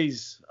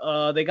noise.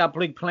 They got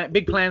big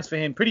plans for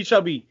him. Pretty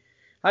chubby.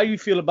 How you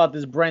feel about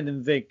this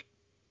Brandon Vick?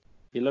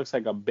 He looks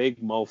like a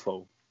big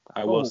mofo.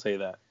 I will say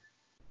that.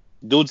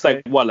 Dude's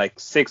like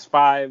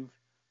 6'5",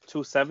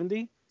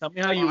 270? Tell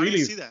me how you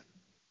really see that.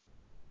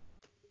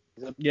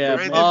 Yeah,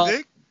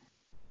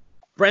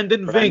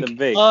 Brandon Vick.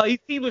 He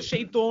teamed with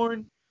Shea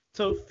Thorne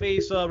to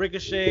face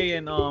Ricochet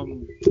and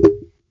who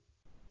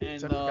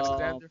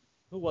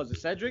was it?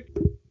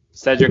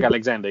 Cedric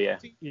Alexander, yeah.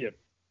 Yeah.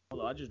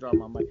 Hold on, I just dropped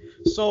my mic.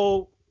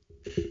 So,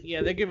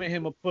 yeah, they're giving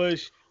him a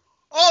push.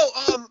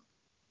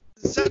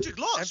 Cedric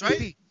lost,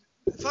 right?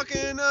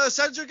 Fucking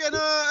Cedric and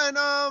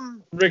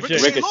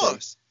Ricochet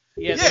lost.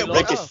 Yeah,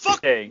 what the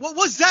fuck? What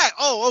was that?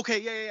 Oh, okay,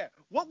 yeah.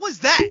 What was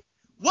that?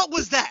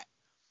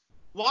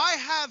 Why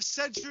have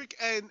Cedric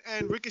and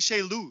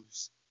Ricochet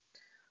lose?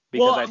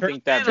 Because I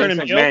think that Vince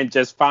McMahon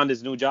just found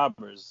his new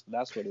jobbers.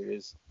 That's what it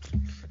is.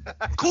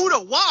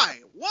 Kuta, why?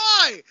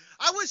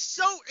 I was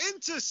so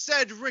into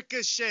said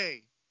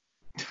Ricochet.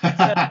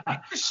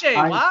 Ricochet,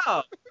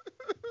 wow.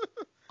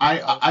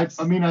 I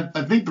mean,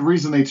 I think the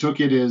reason they took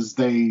it is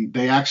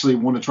they actually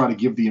want to try to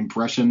give the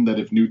impression that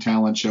if new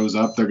talent shows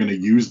up, they're going to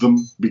use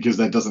them, because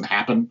that doesn't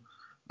happen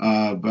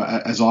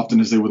but as often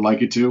as they would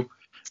like it to.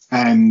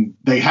 And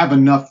they have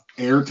enough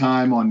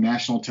airtime on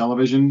national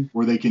television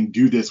where they can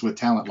do this with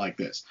talent like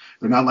this.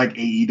 They're not like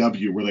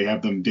AEW where they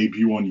have them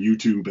debut on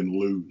YouTube and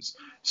lose.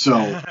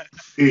 So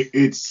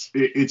it's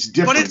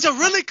different. But it's a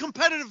really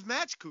competitive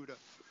match, Kuta.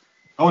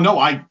 Oh, no,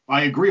 I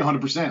agree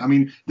 100%. I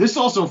mean, this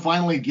also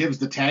finally gives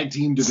the tag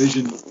team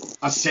division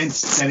a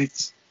sense that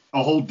it's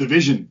a whole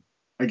division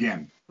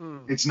again.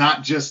 It's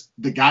not just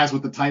the guys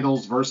with the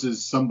titles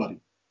versus somebody.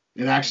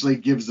 It actually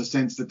gives the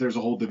sense that there's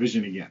a whole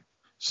division again.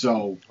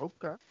 So,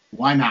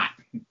 why not?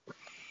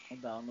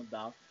 No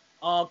doubt.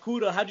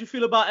 Kuta, how'd you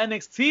feel about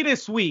NXT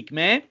this week,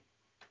 man?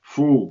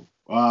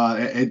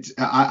 I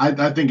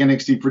think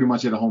NXT pretty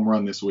much hit a home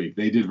run this week.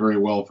 They did very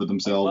well for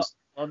themselves.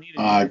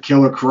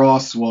 Killer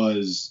Cross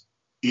was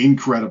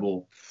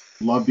incredible.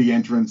 Love the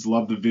entrance,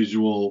 love the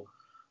visual.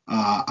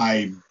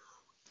 I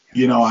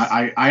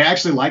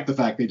actually like the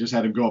fact they just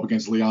had him go up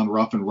against Leon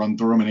Ruff and run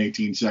through him in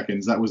 18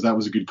 seconds. That was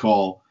a good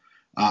call.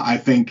 I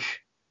think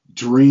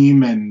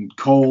Dream and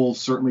Cole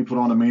certainly put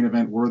on a main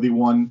event worthy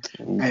one.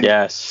 And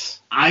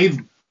yes.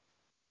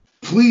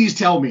 Please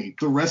tell me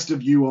the rest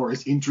of you are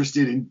as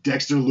interested in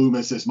Dexter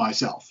Lumis as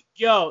myself.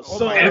 Yo,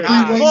 so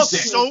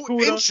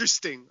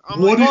interesting.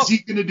 What is he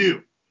gonna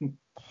do?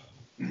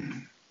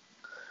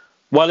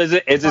 Well, is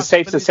it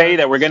safe to say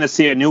that we're gonna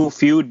see a new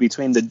feud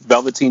between the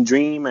Velveteen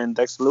Dream and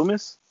Dexter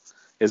Lumis?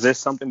 Is there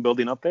something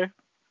building up there?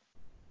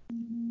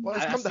 Well,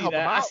 it's come to help him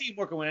out. I see him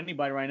working with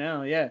anybody right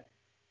now. Yeah.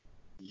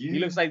 He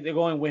looks like they're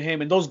going with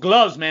him. And those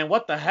gloves, man,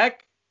 what the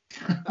heck?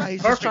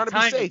 He's just trying to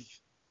be safe.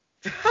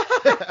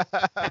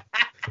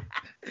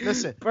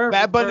 Listen,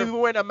 Bad Bunny been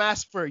wearing a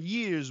mask for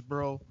years,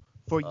 bro.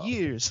 For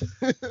years.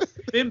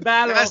 Finn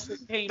Balor that's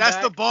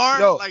the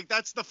bar? Yo. Like,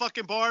 that's the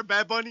fucking bar,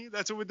 Bad Bunny?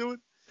 That's what we're doing?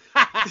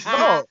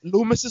 No,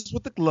 Loomis is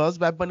with the gloves.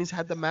 Bad Bunny's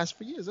had the mask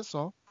for years. That's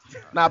all.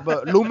 Nah,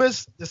 but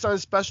Loomis, there's something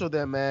special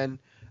there, man.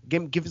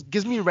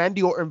 Gives me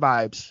Randy Orton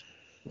vibes,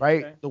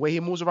 right? Okay. The way he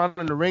moves around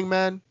in the ring,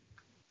 man.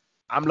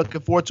 I'm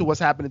looking forward to what's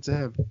happening to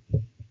him.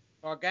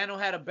 Gargano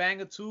had a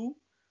banger too.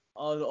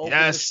 To open the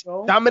Yes,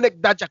 show.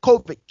 Dominic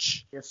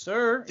Dijakovic. Yes,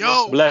 sir.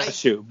 Yo,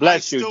 Bless you, I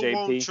JP. still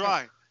won't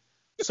try.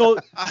 So,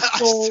 I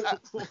so still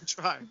won't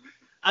try.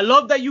 I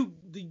love that you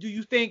do.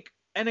 You think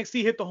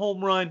NXT hit the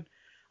home run?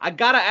 I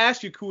gotta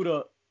ask you,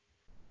 Kuta.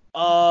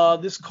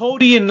 This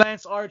Cody and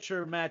Lance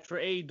Archer match for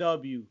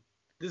AEW.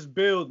 This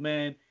build,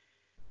 man.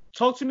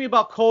 Talk to me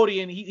about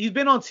Cody, and he's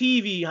been on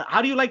TV.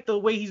 How do you like the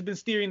way he's been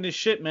steering this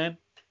shit, man?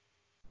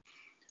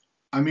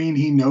 I mean,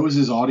 he knows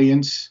his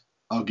audience.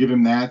 I'll give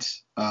him that.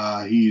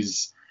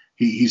 He's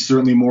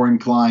certainly more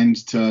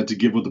inclined to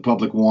give what the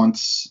public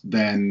wants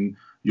than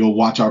you'll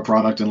watch our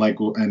product and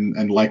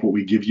like what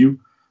we give you.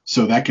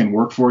 So that can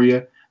work for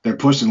you. They're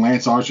pushing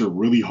Lance Archer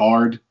really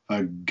hard.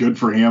 Good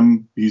for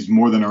him. He's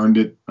more than earned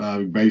it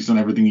based on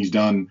everything he's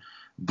done.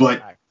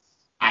 But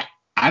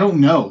I don't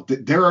know.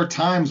 There are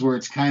times where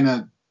it's kind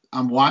of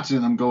I'm watching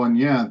and I'm going,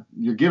 yeah,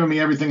 you're giving me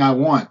everything I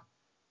want.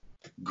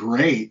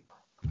 Great.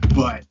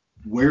 But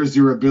where's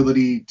your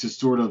ability to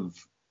sort of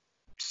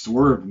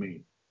swerve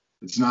me?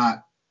 It's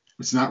not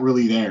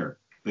really there.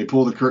 They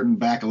pull the curtain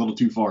back a little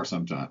too far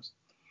sometimes.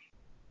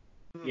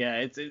 Yeah,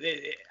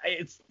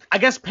 it's. I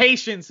guess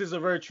patience is a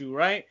virtue,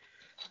 right?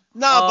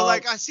 No, but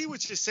like I see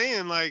what you're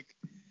saying. Like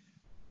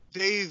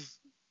it's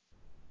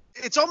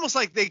almost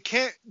like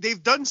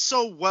they've done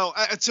so well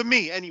to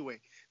me anyway.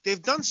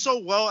 They've done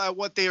so well at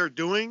what they are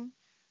doing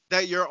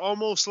that you're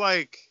almost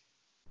like,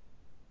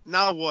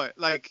 now what?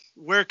 Like,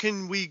 where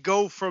can we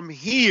go from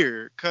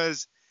here?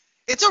 Because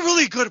it's a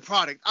really good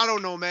product. I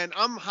don't know, man.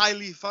 I'm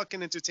highly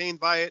fucking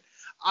entertained by it.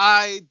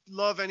 I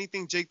love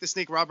anything Jake the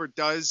Snake Robert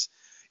does,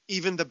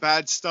 even the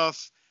bad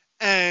stuff.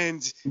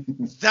 And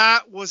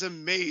that was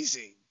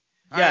amazing.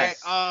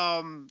 Yes.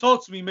 All right,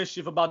 Talk to me,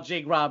 Mischief, about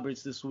Jake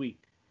Roberts this week.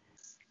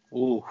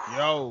 Ooh.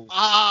 Yo,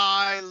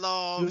 I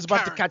love he was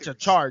about to catch a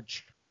characters.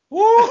 charge.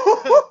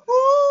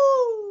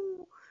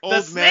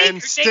 Old man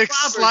Jake sticks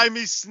Roberts.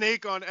 slimy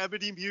snake on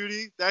Ebony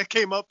Beauty. That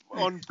came up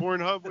on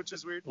Pornhub, which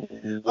is weird.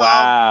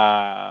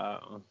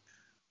 Wow.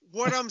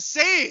 What I'm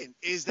saying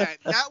is that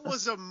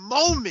was a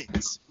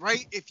moment,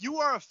 right? If you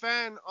are a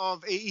fan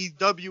of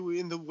AEW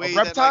in the way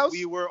that like,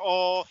 we were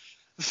all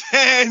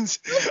fans.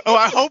 Oh,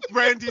 I hope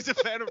Brandy's a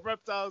fan of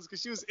reptiles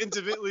because she was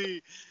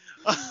intimately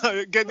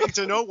getting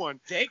to know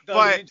one. Jake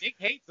doesn't. Jake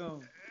hates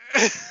them.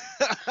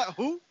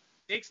 Who?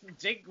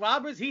 Jake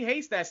Roberts, he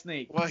hates that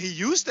snake. Well, he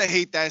used to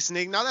hate that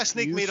snake. Now that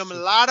snake made him a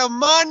lot of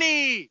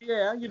money.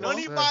 Yeah, you know.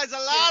 Money buys a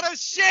lot of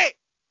shit.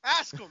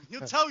 Ask him. He'll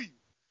tell you.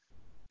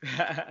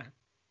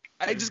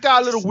 It just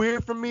got a little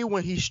weird for me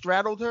when he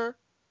straddled her.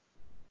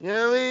 You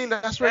know what I mean?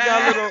 That's where it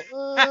got a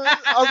little.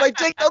 I was like,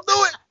 Jake, don't do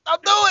it.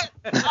 Don't do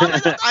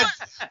it.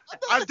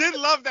 I did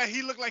love that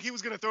he looked like he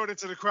was going to throw it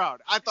into the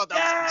crowd. I thought that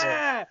was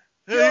Yeah.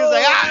 cool. He was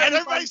like, and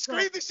everybody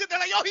screamed and shit. They're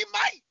like, yo, he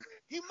might.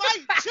 He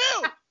might.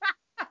 Chill.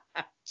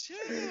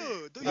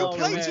 Chill. Do you Oh,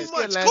 play man. too Just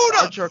much? get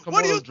Lance Archer a Kuda,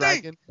 what do you Komodo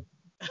dragon.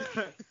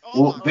 think?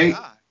 Oh, Well, my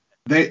God.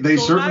 They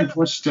So certainly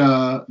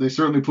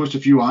now- pushed a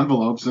few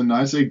envelopes, and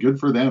I say good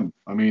for them.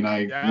 I mean,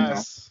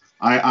 Yes.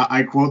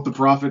 I quote the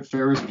prophet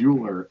Ferris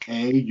Bueller: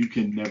 you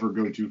can never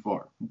go too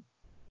far.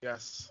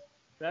 Yes.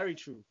 Very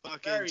true. Fucking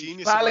Very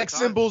genius. Phallic of our time.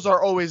 symbols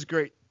are always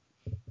great.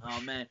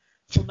 Oh man.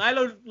 So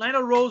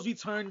Nyla Rose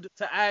returned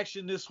to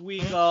action this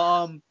week.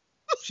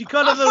 She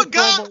cut a I little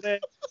forgot. promo there.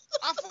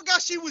 I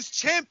forgot she was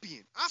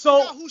champion. I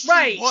So forgot who she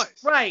was.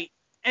 right.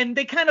 And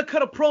they kind of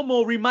cut a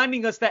promo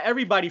reminding us that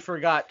everybody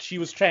forgot she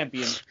was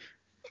champion.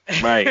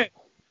 Right.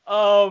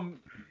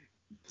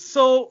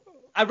 So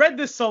I read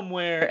this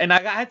somewhere, and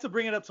I had to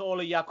bring it up to all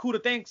of y'all.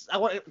 Kuda, thanks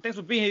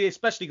for being here,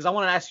 especially because I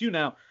want to ask you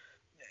now.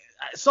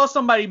 I saw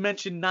somebody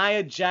mention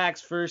Nia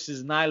Jax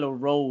versus Nyla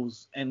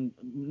Rose and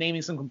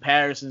naming some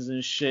comparisons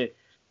and shit.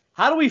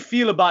 How do we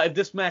feel about if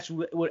this match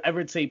would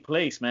ever take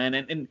place, man?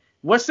 And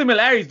what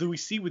similarities do we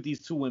see with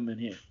these two women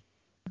here?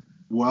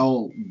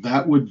 Well,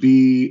 that would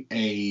be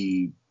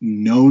a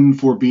known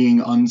for being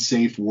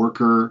unsafe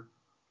worker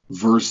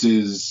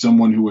versus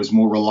someone who is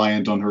more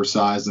reliant on her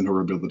size and her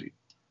ability.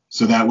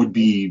 So that would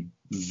be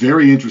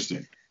very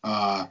interesting.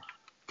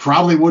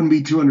 Probably wouldn't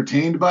be too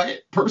entertained by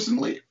it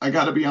personally. I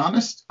got to be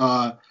honest.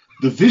 The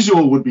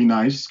visual would be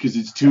nice because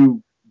it's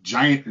two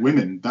giant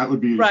women. That would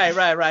be Right.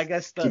 I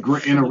guess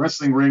in a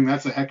wrestling ring.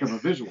 That's a heck of a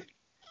visual.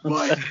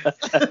 But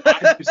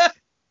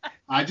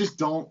I just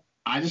don't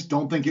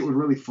think it would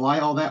really fly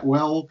all that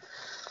well.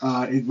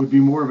 It would be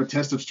more of a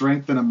test of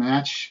strength than a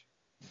match.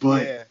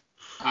 But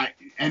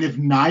and if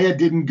Nia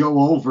didn't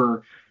go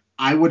over,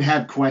 I would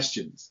have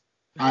questions.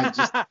 I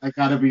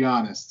gotta be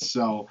honest.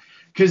 So,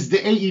 because the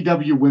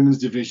AEW women's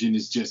division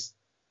is just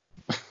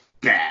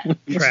bad.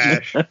 It's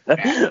Trash. just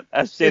bad.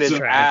 That shit It's is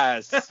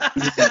trash. ass.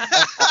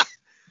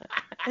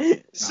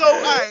 So,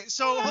 all right.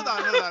 So, hold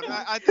on.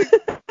 I think.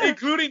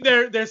 including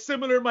their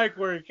similar mic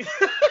work.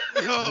 Oh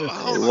my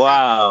God.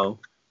 Wow.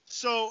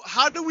 So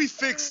how do we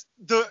fix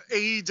the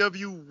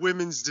AEW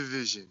women's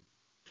division?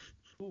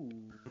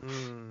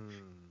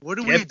 What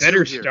do we Get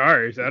better do here?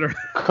 stars. I don't.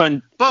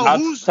 But I'll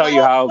who's tell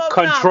you how. Well,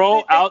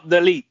 Control out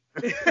delete.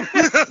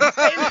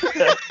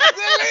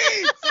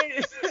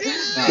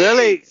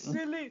 Delete.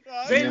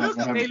 They Yeah, look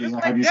have like you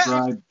they're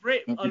tried-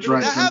 great. Have A you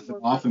little tried bit turning it more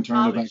off and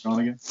turning it back polished. on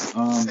again?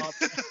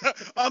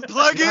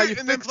 Unplug You know how you it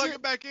and then fix plug it?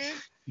 it back in?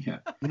 Yeah.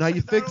 You know how you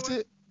Is that fix what-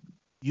 it?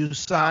 You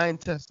sign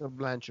Tessa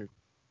Blanchard.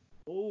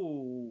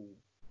 Ooh.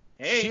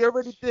 She Hey.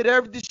 already did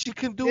everything she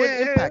can do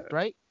in Impact,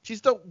 right?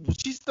 She's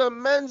the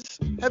men's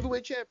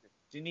heavyweight champion.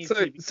 She needs So,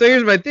 to be- so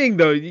here's my thing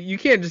though. You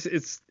can't just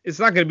it's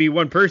not going to be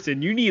one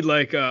person. You need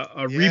like a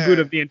reboot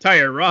of the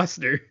entire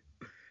roster.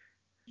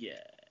 Yeah.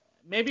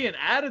 Maybe an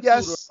attitude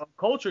Yes. or a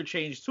culture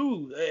change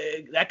too.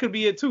 That could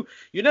be it too.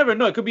 You never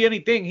know. It could be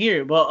anything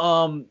here. But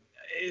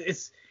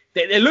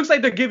it looks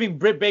like they're giving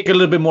Britt Baker a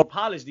little bit more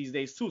polish these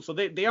days too. So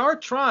they are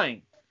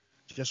trying.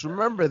 Just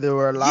remember, there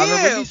were a lot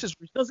Yeah. of releases.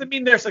 Doesn't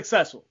mean they're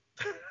successful.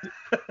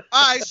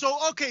 All right, so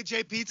okay,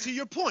 JP, to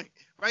your point,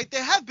 right?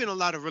 There have been a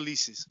lot of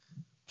releases.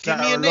 Give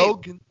me a Sarah name.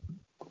 Logan.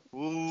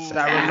 Ooh.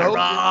 Sarah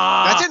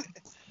Logan.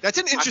 That's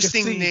an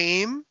interesting see-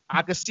 name.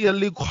 I could see a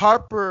Luke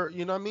Harper,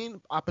 you know what I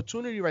mean?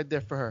 Opportunity right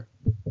there for her.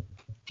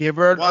 Give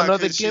her Why?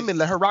 another 'Cause gimmick.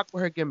 Let her rock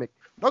with her gimmick.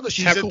 No, 'cause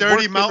She's she a could dirty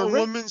work in the mountain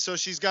ring. woman, so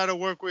she's got to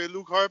work with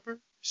Luke Harper.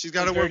 She's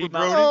got to A work dirty with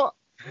mountain- Brody.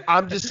 No,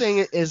 I'm just saying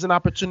it is an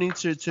opportunity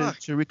to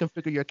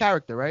reconfigure your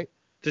character, right?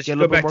 Does Get she a go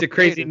little bit back more to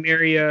Crazy creative.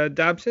 Mary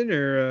Dobson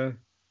or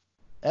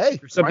Hey,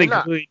 something why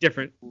not? completely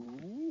different?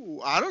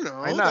 Ooh, I don't know.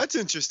 Why not? That's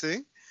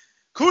interesting.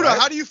 Kuta, Right?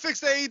 how do you fix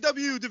the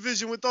AEW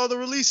division with all the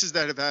releases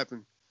that have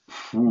happened?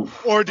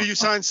 Oof. Or do you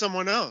sign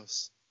someone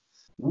else?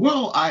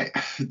 Well,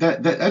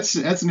 that's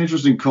an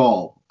interesting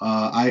call.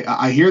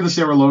 I hear the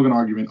Sarah Logan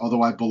argument,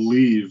 although I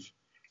believe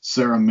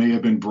Sarah may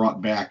have been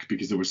brought back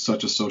because there was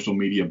such a social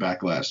media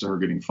backlash to her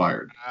getting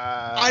fired.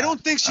 I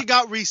don't think she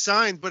got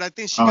re-signed, but I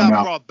think she Oh, got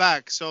no. brought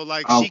back. So,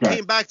 like, she Okay.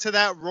 came back to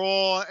that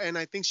Raw, and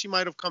I think she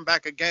might have come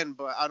back again,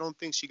 but I don't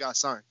think she got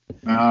signed.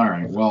 All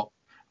right. Well,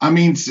 I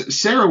mean,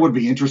 Sarah would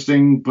be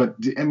interesting, but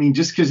I mean,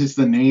 just because it's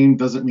the name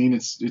doesn't mean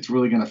it's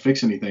really going to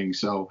fix anything.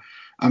 So,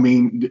 I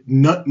mean,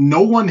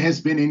 no one has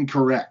been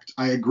incorrect.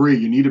 I agree.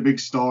 You need a big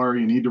star.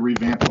 You need to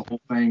revamp the whole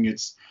thing.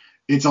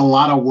 It's a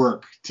lot of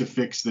work to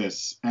fix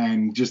this,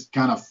 and just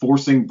kind of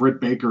forcing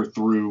Britt Baker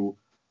through.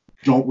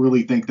 Don't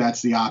really think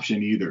that's the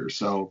option either.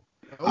 So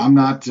I'm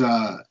not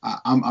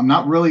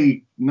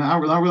really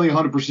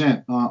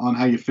 100% on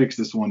how you fix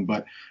this one.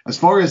 But as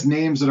far as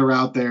names that are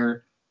out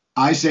there,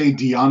 I say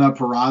Deonna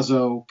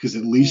Purrazzo, because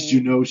at least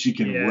you know she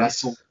can Yes.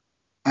 wrestle,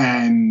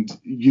 and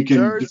you can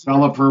Jersey.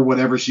 develop her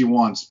whatever she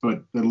wants.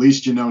 But at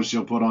least you know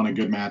she'll put on a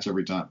good match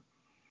every time.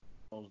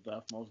 Most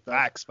def.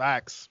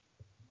 Facts.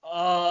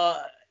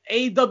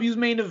 AEW's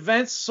main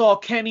event saw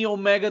Kenny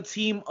Omega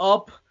team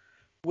up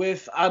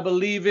with, I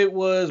believe it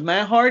was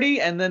Matt Hardy,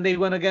 and then they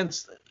went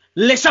against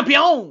Le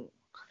Champion.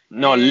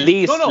 No, And-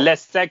 least no.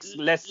 less sex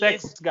Les-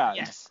 gods.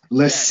 Yes.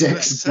 Let's Yeah,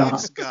 sex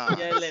Sex God. god.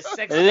 Yeah, Les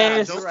Sex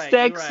Less Gods. You're right,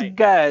 sex you're right.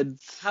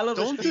 gods. Hell of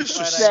a Don't street fight,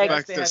 I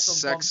guess. disrespect They the had some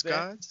sex bumps there.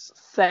 gods.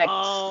 Sex.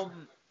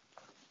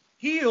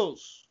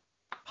 Heels,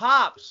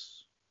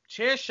 pops,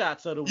 chair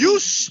shots of the You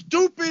week.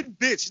 stupid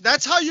bitch.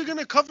 That's how you're going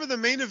to cover the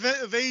main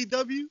event of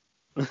AEW?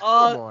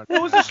 on. What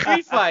was the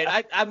street fight?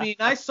 I mean,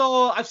 I've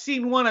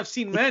seen one, I've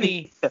seen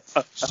many.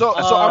 So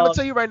I'm gonna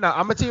tell you right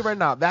now.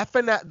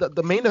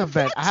 The main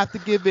event, I have to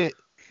give it.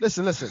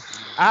 Listen.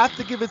 I have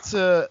to give it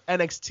to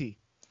NXT.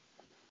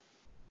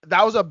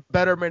 That was a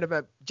better main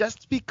event,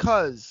 just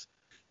because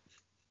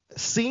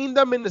seeing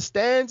them in the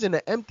stands in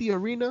an empty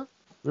arena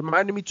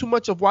reminded me too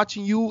much of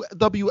watching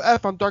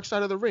UWF on Dark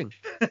Side of the Ring.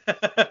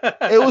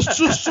 It was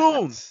too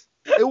soon.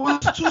 The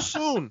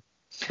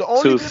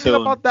only Too good thing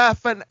soon. about that,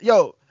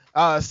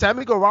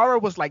 Sammy Guevara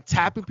was like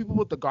tapping people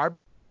with the garbage.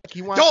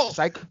 He wanted Yo,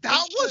 psycho-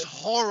 that was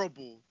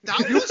horrible.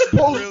 That You was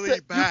posted- really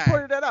You bad.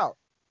 pointed that out.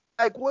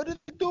 Like, what are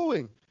they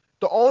doing?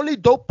 The only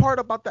dope part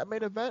about that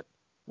main event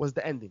was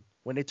the ending.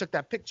 When they took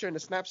that picture in the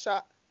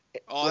snapshot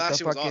Oh, with that the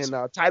shit was fucking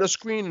awesome. title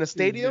screen in the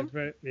stadium,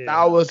 Right, yeah.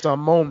 that was the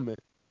moment.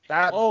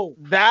 That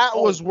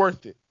was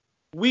worth it.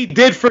 We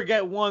did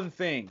forget one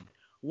thing.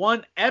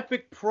 One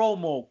epic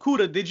promo.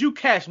 Kuta, did you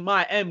catch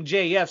my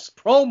MJF's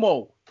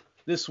promo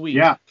this week?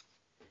 Yeah.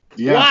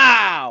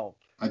 Wow.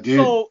 I did.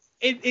 So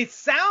it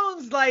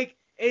sounds like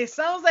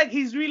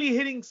he's really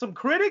hitting some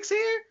critics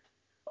here,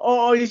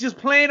 or he's just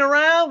playing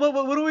around. What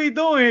are we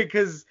doing here?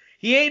 Because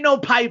he ain't no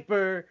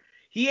Piper,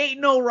 he ain't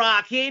no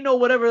Rock, he ain't no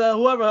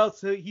whoever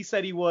else he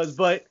said he was,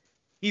 but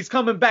he's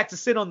coming back to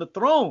sit on the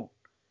throne.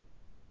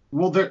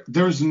 Well,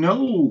 there's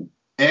no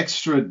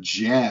extra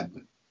jab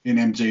in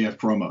MJF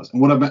promos,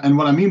 and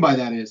what I mean by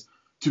that is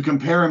to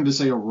compare him to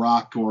say a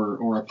Rock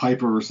or a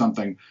Piper or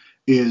something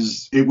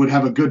is it would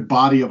have a good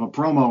body of a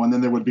promo, and then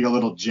there would be a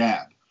little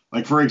jab.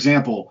 Like, for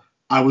example,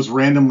 I was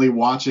randomly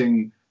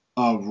watching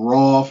a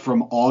Raw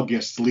from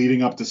August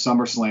leading up to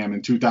SummerSlam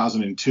in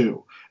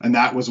 2002. And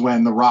that was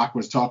when The Rock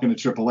was talking to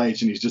Triple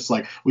H, and he's just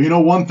like, well, you know,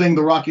 one thing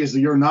The Rock is that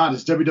you're not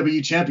is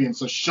WWE champion,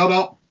 so shut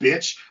up,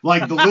 bitch.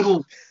 Like, the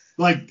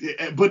Like,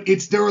 but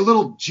there are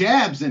little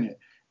jabs in it.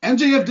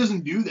 MJF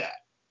doesn't do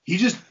that. He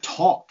just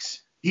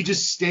talks. He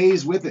just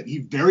stays with it. He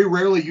very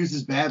rarely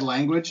uses bad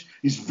language.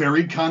 He's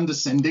very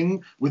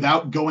condescending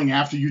without going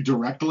after you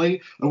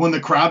directly. And when the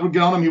crowd would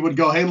get on him, he would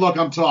go, "Hey, look,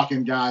 I'm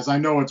talking, guys. I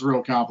know it's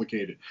real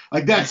complicated."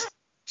 Like, that's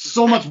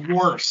so much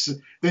worse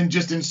than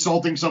just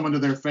insulting someone to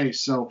their face.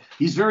 So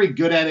he's very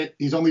good at it.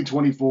 He's only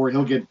 24.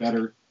 He'll get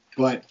better.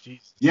 But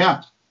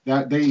yeah,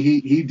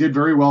 he did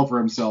very well for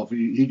himself.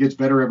 He gets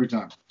better every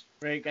time.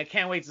 Rick, I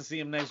can't wait to see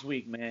him next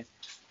week, man.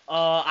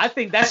 I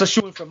think that's a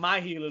shoo-in for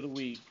my heel of the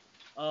week.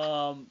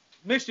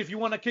 Mischief, you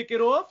want to kick it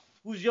off?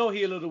 Who's your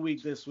heel of the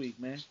week this week,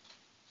 man?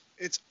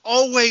 It's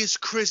always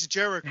Chris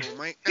Jericho.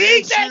 My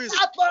answer is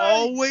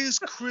always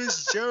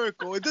Chris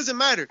Jericho. It doesn't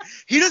matter.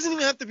 He doesn't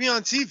even have to be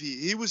on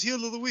TV. He was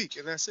heel of the week,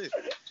 and that's it.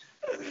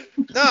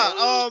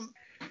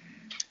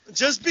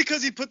 Just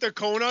because he put their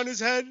cone on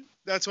his head,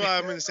 that's why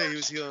I'm going to say he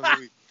was heel of the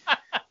week.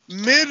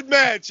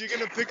 Mid-match, you're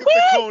going to pick up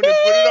the cone and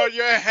put it on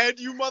your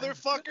head, you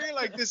motherfucker?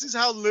 Like, this is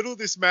how little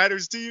this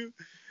matters to you?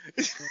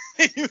 That's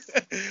my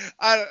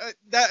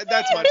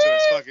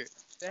choice. Fuck it.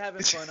 They're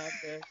having fun out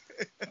there.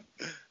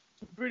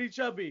 Pretty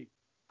chubby.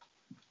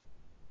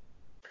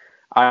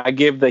 I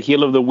give the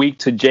heel of the week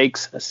to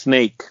Jake's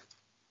Snake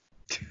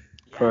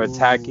for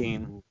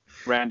attacking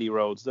Brandy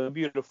Rhodes, the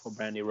beautiful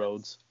Brandy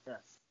Rhodes.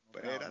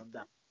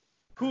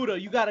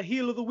 KUTA, you got a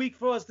heel of the week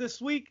for us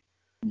this week?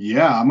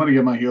 Yeah, I'm gonna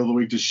give my heel of the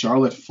week to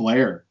Charlotte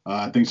Flair.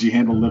 I think she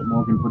handled Liv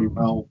Morgan pretty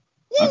well.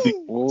 I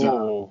think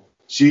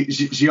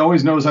she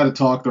always knows how to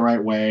talk the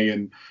right way,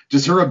 and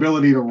just her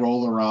ability to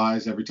roll her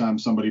eyes every time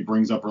somebody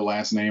brings up her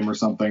last name or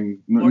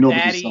something.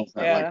 Nobody sells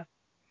that like.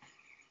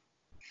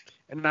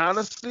 And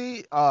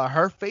honestly,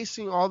 her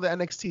facing all the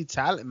NXT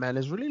talent, man,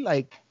 is really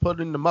like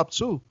putting them up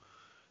too.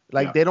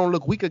 Like they don't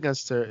look weak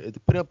against her. They're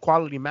putting up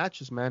quality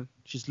matches, man.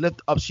 She's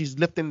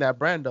lifting that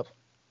brand up.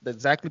 That's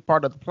exactly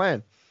part of the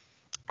plan.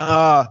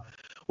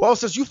 Well,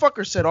 since you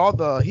fuckers said all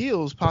the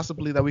heels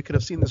possibly that we could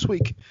have seen this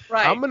week,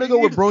 right. I'm gonna go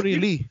with Brody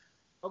Lee.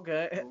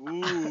 Okay.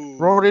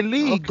 Brody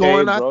Lee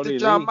going after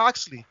Jon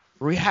Moxley,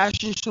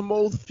 rehashing some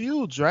old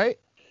feuds, right?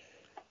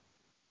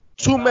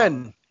 Two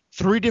men,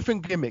 3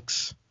 different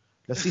gimmicks.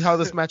 Let's see how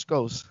this match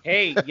goes.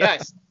 Hey,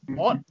 yes.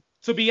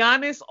 To be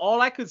honest,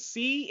 all I could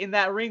see in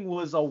that ring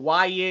was a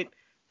Wyatt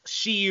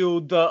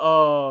Shield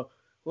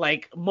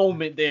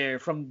moment there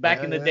from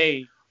back in the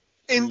day.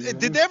 And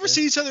did they ever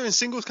see each other in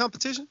singles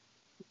competition?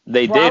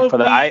 They did for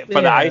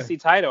the IC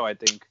title, I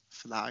think.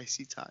 For the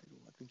IC title,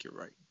 I think you're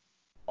right.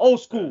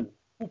 Old school.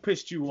 Who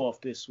pissed you off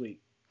this week?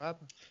 I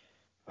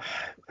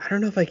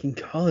don't know if I can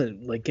call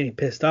it like getting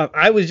pissed off.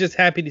 I was just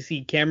happy to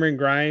see Cameron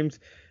Grimes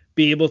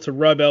be able to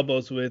rub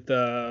elbows with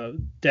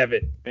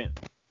Devitt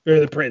or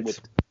the Prince.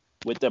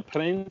 With the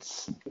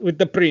Prince. With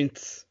the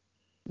Prince.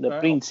 The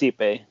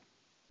Principe.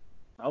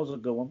 That was a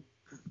good one.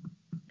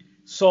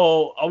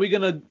 So, are we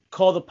gonna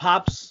call the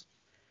pops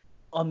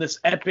on this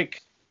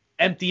epic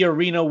empty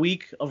arena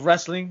week of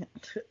wrestling?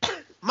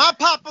 My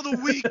pop of the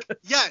week,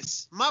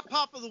 yes. My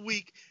pop of the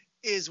week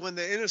is when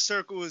the Inner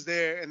Circle was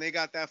there and they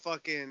got that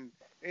fucking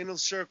Inner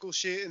Circle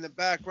shit in the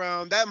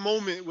background. That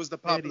moment was the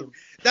pop of the week.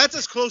 That's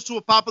as close to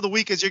a pop of the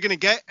week as you're gonna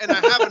get. And I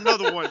have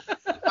another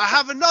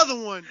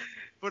one.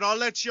 But I'll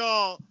let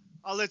y'all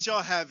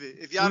have it.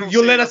 If y'all don't,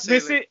 you'll let us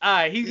miss it. All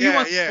right, he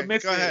wants to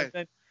miss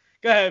it.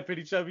 Go ahead,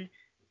 Pretty Chubby.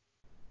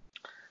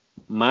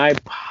 My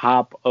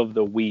pop of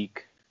the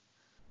week.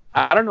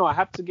 I don't know. I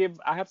have to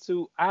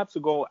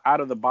go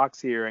out of the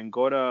box here and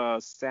go to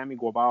Sammy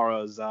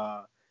Guevara's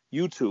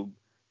YouTube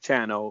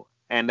channel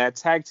and that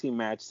tag team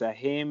match that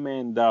him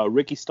and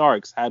Ricky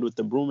Starks had with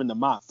the broom and the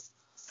mop.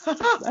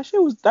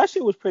 That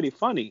shit was pretty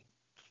funny.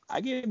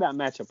 I gave that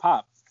match a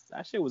pop.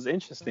 That shit was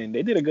interesting.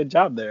 They did a good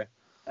job there.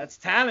 That's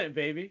talent,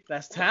 baby.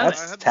 That's talent.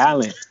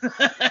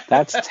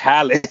 That's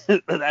talent.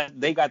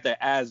 They got their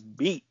ass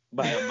beat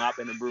by a mop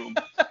and a broom.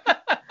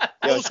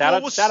 Yo,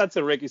 shout out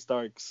to Ricky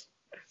Starks.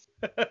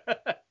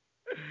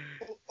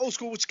 Old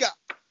school, what you got?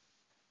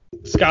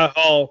 Scott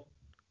Hall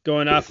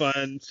going off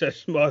on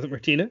Session with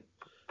Martina.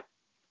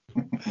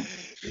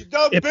 You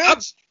dumb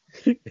bitch.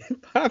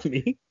 Pop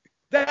me.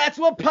 That's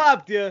what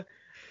popped you.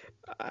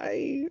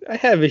 I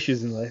have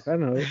issues in life. I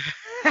know.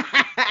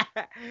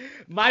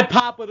 My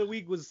pop of the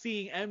week was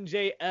seeing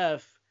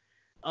MJF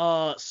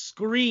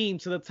scream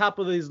to the top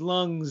of his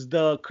lungs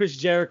the Chris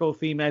Jericho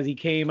theme as he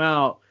came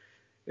out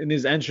in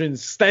his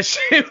entrance. That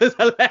shit was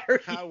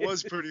hilarious. That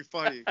was pretty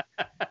funny.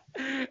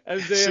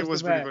 That shit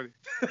was pretty funny.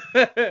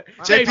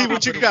 JP,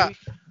 what you got?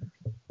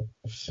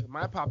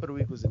 My pop of the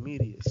week was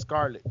immediate.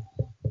 Scarlett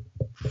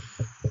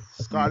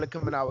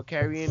coming out with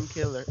Karrion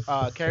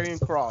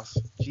Kross.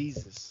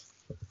 Jesus.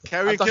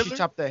 I thought she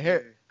chopped their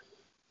hair.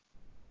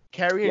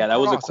 That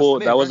was a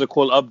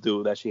cool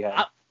updo that she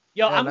had.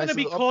 I'm gonna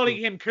be calling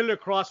him Killer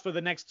Kross for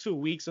the next 2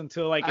 weeks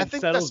until it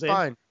settles in.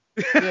 I think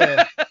that's fine.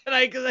 Yeah.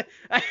 like, 'cause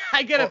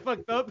I get it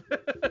fucked up.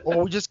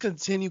 Or we just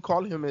continue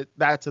calling him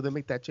that till they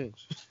make that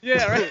change.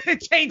 Yeah,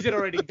 right. Change it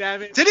already,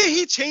 damn it. Didn't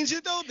he change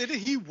it though? Didn't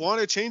he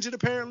want to change it?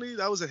 Apparently,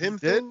 that was a him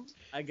did? thing.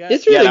 I guess.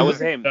 It's Yeah, really that was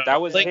weird, him. though.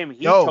 That was Like, him.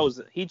 He yo.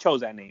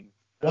 chose that name.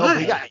 No, but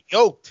he got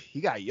yoked. He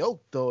got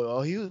yoked though.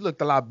 Oh, he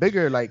looked a lot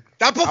bigger. Like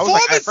That I was like,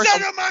 performance at first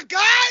center, my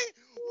guy.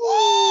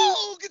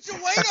 Whoa, get your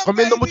weight up,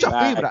 comiendo baby. mucha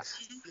fibra.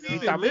 Facts. You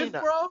can live,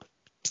 Vitamina. bro.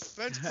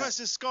 Bench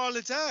pressing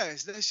Scarlett's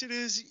ass. That shit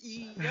is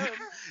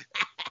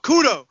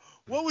KUTA,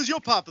 what was your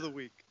pop of the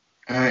week?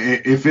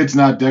 If it's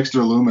not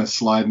Dexter Loomis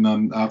sliding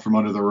out from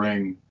under the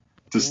ring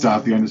to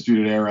stop the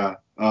Undisputed Era,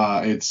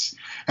 it's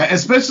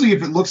especially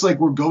if it looks like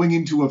we're going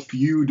into a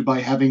feud by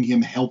having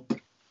him help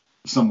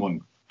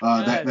someone.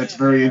 That's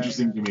very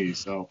interesting to me.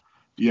 So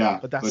yeah,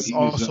 But that's he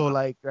was, also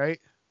like, right?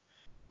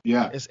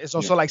 yeah. It's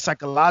also like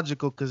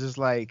psychological because it's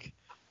like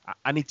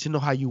I need to know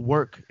how you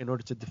work in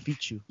order to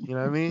defeat you. You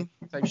know what I mean?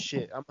 Type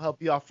shit. I'm gonna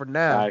help you out for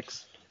now.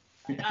 Facts.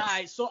 All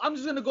right, so I'm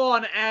just gonna go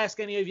on and ask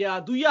any of y'all.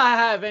 Do y'all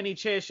have any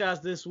chair shots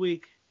this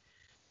week?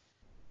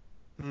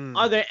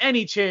 Are there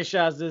any chair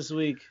shots this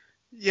week?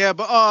 Yeah,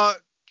 but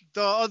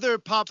the other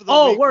pop of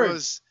the week word.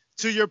 was,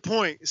 to your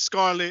point,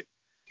 Scarlett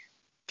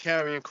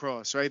carrying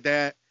Cross, right?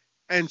 That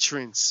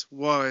entrance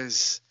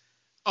was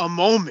a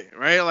moment,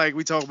 right? Like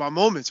we talk about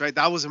moments, right?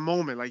 That was a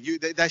moment. Like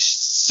that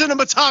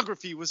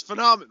cinematography was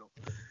phenomenal.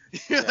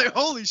 You're like,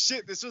 holy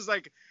shit, this was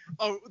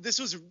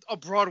a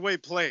Broadway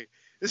play.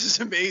 This is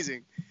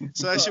amazing.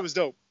 So that shit was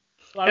dope.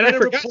 So And I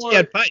forgot she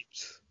had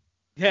pipes.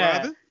 What Yeah.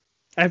 happened?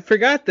 I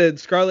forgot that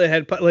Scarlett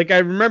had like I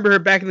remember her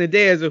back in the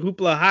day as a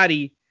hoopla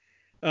hottie,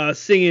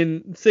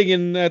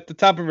 singing at the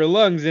top of her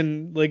lungs,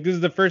 and like this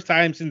is the first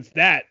time since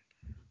that.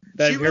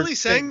 She really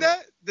sang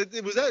that?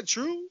 Was that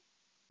true?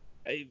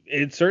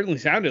 It certainly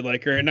sounded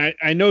like her, and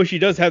I know she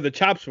does have the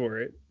chops for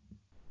it.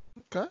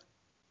 Okay.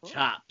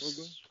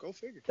 Chops. Go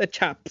figure. The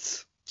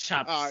chops.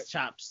 Chops. All right.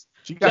 Chops.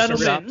 She got some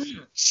Gentlemen,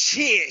 shots.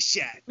 Chair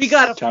shot. we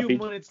got a Choppy. few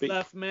minutes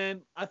left,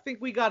 man. I think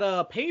we got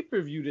a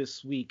pay-per-view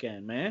this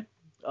weekend, man.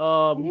 You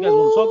guys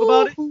want to talk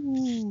about it?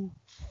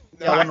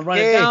 Y'all want to run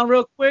it down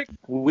real quick?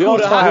 We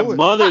also have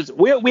Mother's.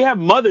 We have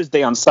Mother's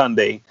Day on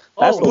Sunday.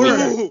 That's what we word.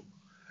 got. Ooh.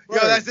 Yo,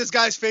 that's this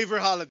guy's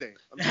favorite holiday.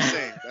 I'm just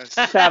saying.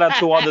 That's, Shout out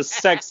to all the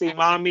sexy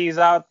mommies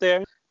out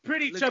there.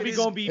 Pretty Look chubby at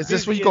gonna be. Is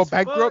this busy when you go as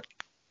bankrupt?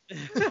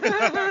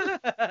 fuck.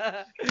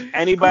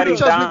 Anybody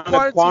Just down be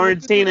to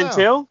quarantine and now.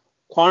 chill?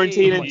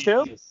 Quarantine Hey, and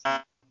chill?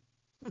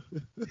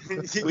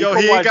 yo,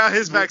 he ain't got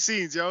his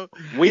vaccines, yo.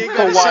 We He ain't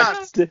could got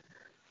watch.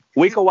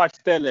 We could watch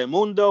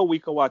Telemundo. We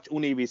could watch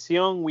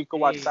Univision. We could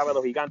watch Hey.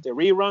 Sábado Gigante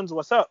reruns.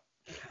 What's up?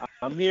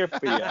 I'm here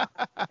for you.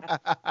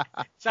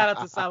 Shout out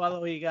to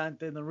Sábado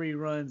Gigante and the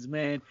reruns,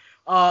 man.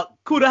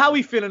 KUTA, how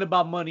we feeling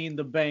about Money in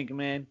the Bank,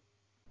 man?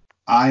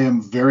 I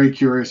am very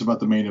curious about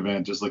the main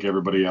event, just like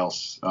everybody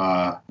else.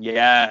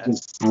 Yeah.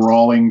 Just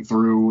brawling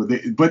through.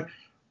 But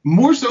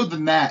more so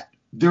than that,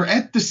 they're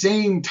at the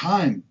same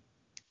time.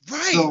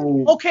 Right.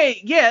 So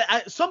Okay,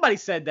 yeah, somebody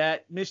said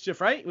that.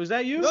 Mischief, right? Was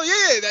that you? No,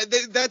 yeah,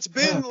 that's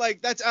been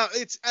like that's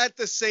it's at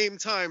the same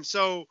time.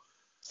 So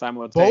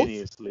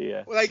Simultaneously,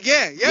 yeah. like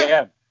yeah.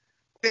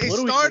 They What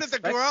do we start at the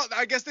expect? ground.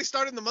 I guess they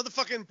start in the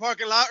motherfucking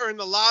parking lot or in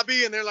the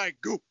lobby, and they're like,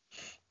 "Goop."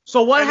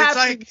 So what And it's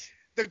happened? like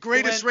the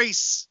greatest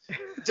race,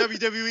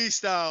 WWE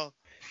style.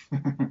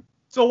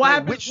 So what Wait,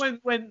 happens which-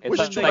 when It's Which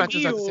like two the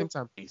matches at the heel- same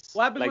time?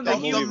 What happens Like when that the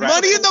movie heel The Rap-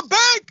 money in the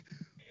bank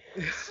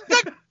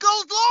that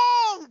goes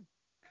long,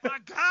 my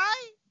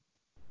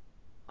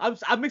guy.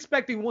 I'm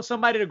expecting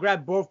somebody to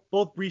grab both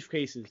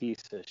briefcases.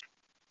 Piece of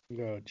shit.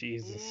 Oh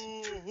Jesus.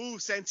 Who?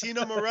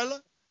 Santino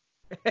Marella?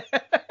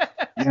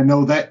 yeah,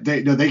 no,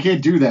 they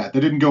can't do that.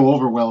 That didn't go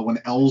over well when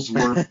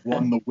Ellsworth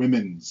won the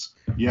women's.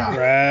 Yeah,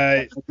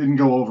 Right. that didn't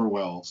go over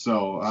well.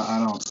 So I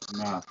don't.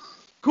 Nah.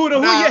 KUTA,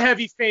 who Nah. are your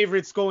heavy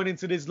favorites going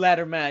into this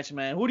ladder match,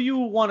 man? Who do you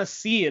want to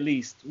see at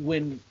least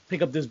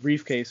pick up this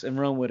briefcase and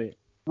run with it?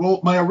 Well,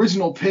 my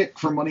original pick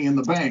for Money in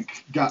the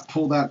Bank got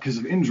pulled out because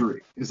of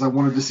injury. Is I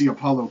wanted to see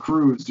Apollo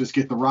Crews just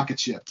get the rocket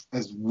ship.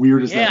 As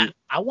weird as that Yeah, is.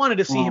 I wanted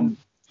to see him Um,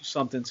 do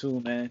something too,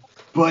 man.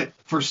 But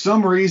for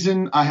some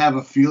reason, I have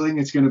a feeling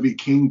it's going to be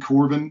King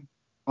Corbin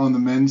on the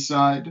men's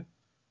side.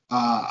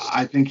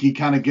 I think he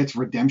kind of gets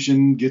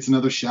redemption, gets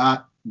another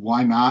shot.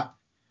 Why not?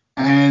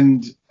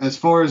 And as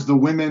far as the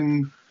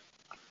women,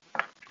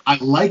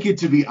 I'd like it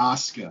to be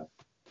Asuka,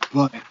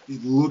 but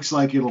it looks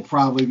like it'll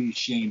probably be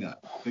Shayna.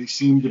 They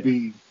seem to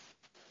be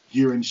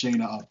gearing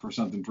Shayna up for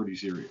something pretty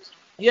serious.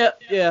 Yeah.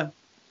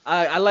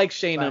 I like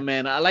Shayna,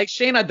 man. I like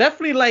Shayna.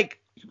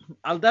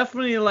 I'll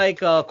definitely like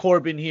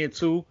Corbin here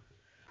too.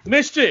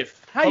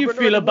 Mischief, how you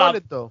Corbin feel already about won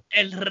it, though?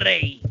 El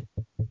Rey?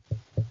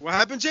 What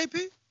happened,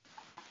 JP?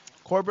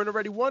 Corbin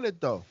already won it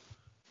though.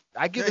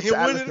 I give Yeah, it he'll to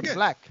win it Aleister again.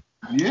 Black.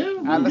 Yeah.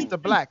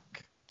 Aleister Black.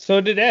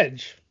 So did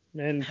Edge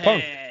and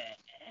Punk.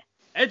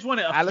 Edge won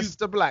it a few,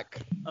 Aleister Black.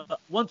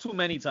 one too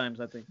many times,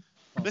 I think.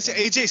 Listen,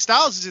 AJ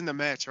Styles is in the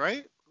match,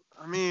 right?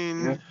 I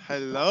mean, Yeah.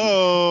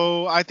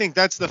 hello. I think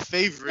that's the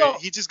favorite. Yo,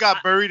 He just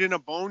got buried in a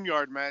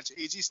boneyard match.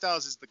 AJ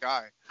Styles is the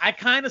guy. I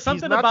kind of He's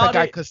something not about that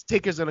guy it. because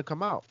Taker's gonna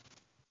come out.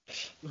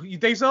 You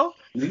think so?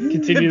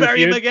 Continue the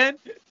Bury him feud. again?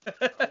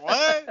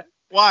 What?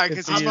 Why?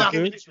 Because he's Continue the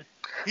fucking. feud.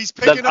 He's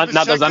picking up his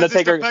now check. does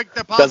Undertaker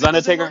Does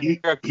Undertaker? He's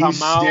come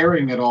out?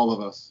 staring at all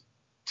of us.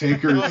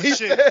 Taker's Oh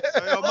shit!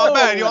 Yo, my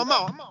bad. Yo, I'm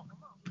out.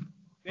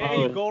 There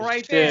you go,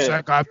 right shit. there. It's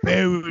like I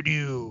buried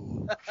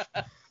you.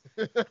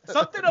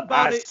 Something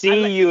about I it.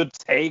 see you,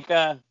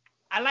 Taker.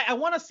 I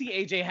want to see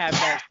AJ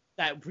have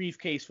that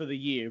briefcase for the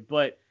year,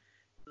 but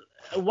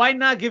why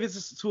not give it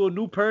to a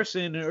new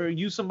person or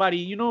use somebody?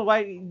 You know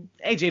why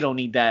AJ don't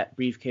need that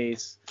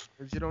briefcase.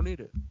 You don't need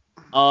it.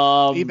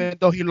 Even Even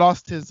though he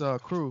lost his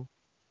crew.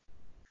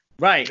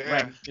 right.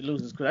 He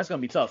loses. That's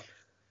gonna be tough.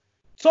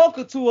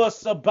 Talk to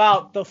us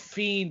about the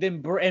Fiend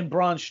and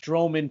Braun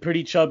Strowman,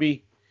 pretty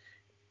chubby.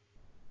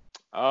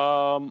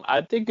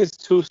 I think it's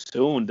too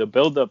soon. The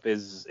buildup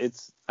is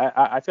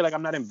I feel like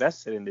I'm not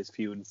invested in this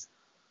feud.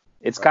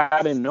 It's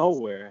gotten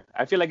nowhere.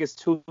 I feel like it's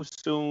too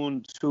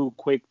soon, too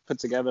quick put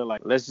together.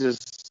 Like, let's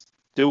just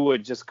do it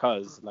just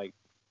cause. Like,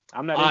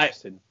 I'm not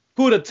interested.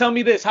 KUTA, tell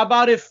me this. How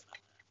about if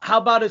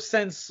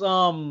since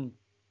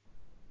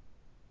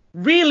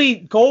really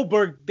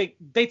Goldberg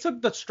they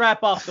took the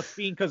strap off the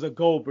Fiend because of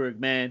Goldberg,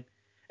 man,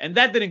 and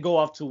that didn't go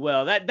off too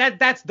well.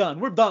 That's done.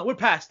 We're done. We're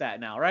past that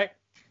now, right?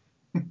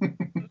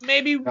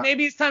 Maybe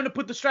it's time to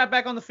put the strap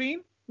back on the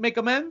Fiend, make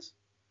amends.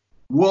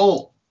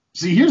 Well,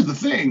 see, here's the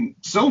thing.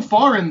 So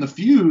far in the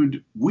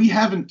feud, we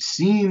haven't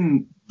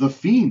seen the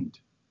Fiend.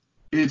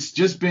 It's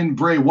just been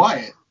Bray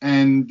Wyatt,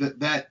 and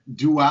that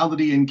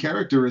duality in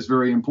character is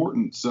very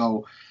important.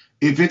 So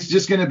if it's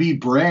just going to be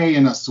Bray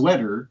in a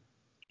sweater,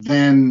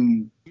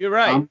 then You're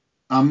right.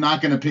 I'm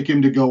not going to pick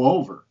him to go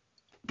over.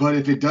 But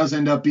if it does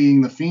end up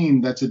being the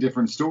Fiend, that's a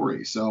different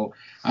story. So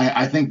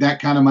I think that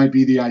kind of might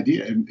be the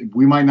idea.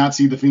 We might not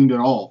see the Fiend at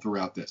all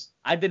throughout this.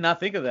 I did not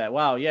think of that.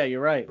 Wow. Yeah,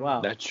 you're right. Wow.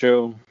 That's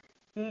true.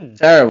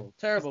 Terrible.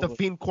 The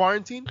Fiend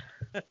quarantine?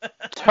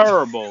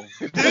 Terrible.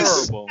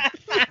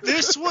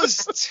 This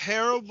was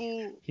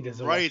terrible He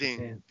doesn't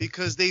writing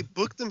because they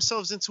booked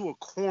themselves into a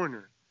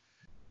corner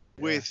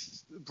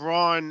with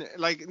Braun.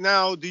 Like,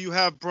 now, do you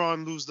have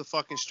Braun lose the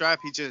fucking strap?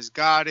 He just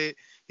got it.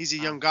 He's a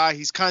young guy.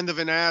 He's kind of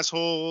an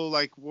asshole.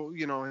 Like, well,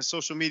 you know, his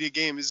social media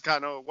game is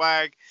kind of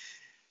whack.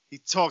 He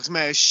talks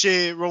mad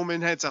shit.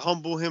 Roman had to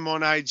humble him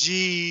on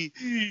IG.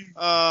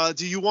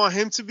 Do you want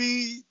him to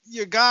be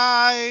your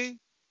guy?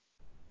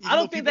 I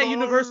don't think that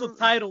universal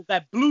title,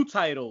 that blue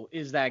title,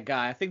 is that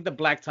guy. I think the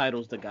black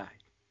title's the guy.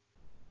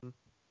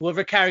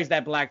 Whoever carries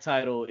that black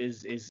title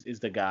is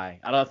the guy.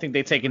 I don't think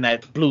they're taking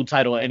that blue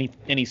title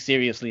any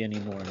seriously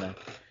anymore, man.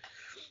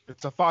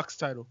 It's a Fox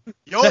title.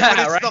 Yo, but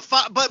it's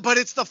Right. but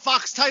it's the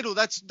Fox title.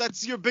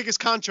 That's your biggest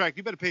contract.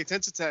 You better pay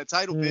attention to that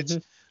title, bitch.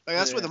 Like,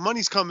 that's where the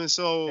money's coming.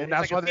 So And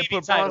that's like a why they TV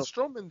put title.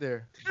 Braun Strowman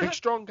there. Big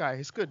strong guy.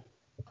 He's good.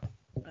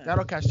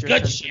 That'll catch your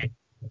Good attention. shit.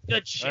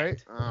 Good shit.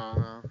 Right? I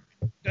don't know.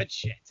 Good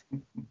shit.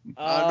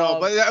 No,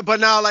 but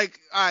now, like,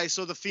 all right,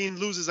 so the Fiend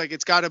loses. Like,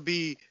 it's got to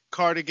be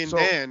Cardigan So-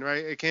 Dan,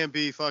 right? It can't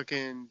be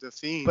fucking the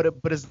Fiend.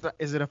 But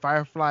is it a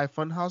Firefly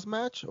Funhouse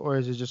match or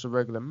is it just a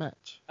regular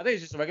match? I think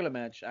it's just a regular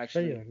match,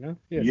 actually.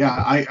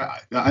 Yeah,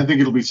 I think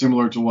it'll be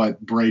similar to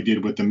what Bray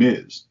did with The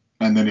Miz.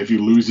 And then if he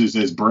loses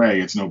as Bray,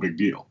 it's no big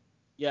deal.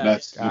 Yes.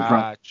 That's the problem,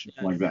 Gotcha.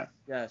 like that.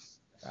 Yes.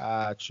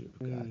 Got you.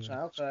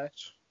 Gotcha.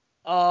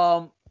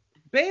 Okay.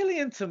 Bailey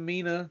and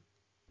Tamina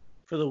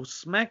for the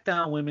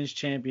SmackDown Women's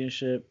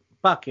Championship.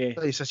 Paque.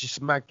 He said she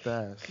smacked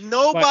the ass.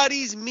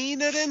 Nobody's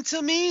meaner than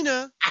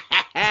Tamina.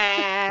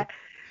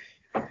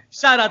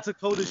 Shout out to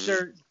KUTA's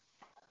shirt.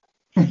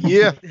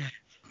 Yeah.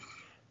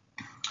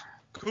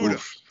 KUTA.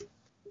 Oof. Who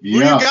you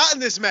Yeah. got in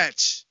this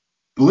match?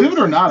 Believe it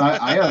or not,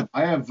 I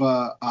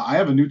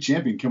have a new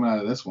champion coming out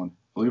of this one.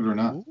 Believe it or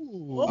not.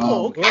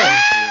 Oh, okay.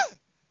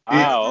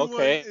 Oh, Everyone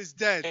okay. is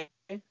dead.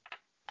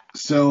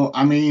 So,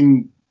 I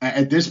mean,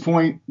 at this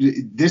point,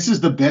 this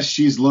is the best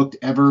she's looked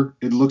ever.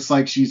 It looks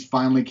like she's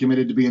finally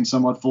committed to being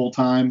somewhat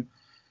full-time.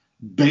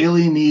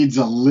 Bailey needs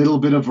a little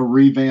bit of a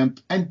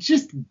revamp and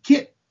just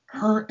get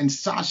her and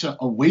Sasha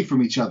away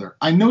from each other.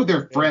 I know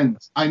they're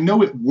friends. I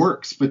know it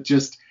works, but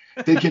just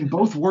they can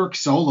both work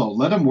solo.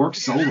 Let them work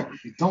solo.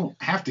 You don't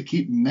have to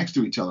keep them next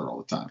to each other all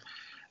the time.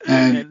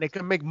 And they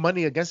can make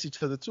money against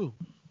each other too.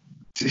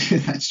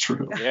 that's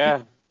true. Yeah.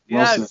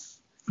 Well Yes.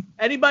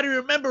 Anybody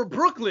remember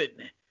Brooklyn?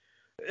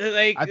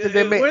 Like, I think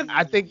they make.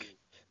 I think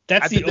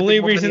That's I think the they only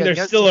make more reason money they're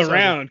against still each other.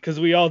 around, because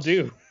we all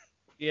do.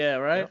 Yeah,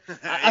 right.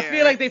 I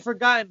feel like they've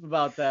forgotten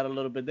about that a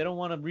little bit. They don't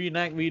want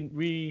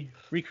to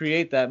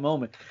recreate that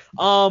moment.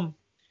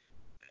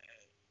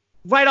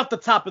 Right off the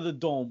top of the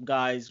dome,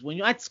 guys.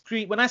 When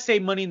I say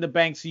Money in the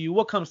Bank to you,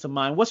 what comes to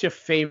mind? What's your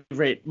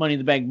favorite Money in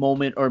the Bank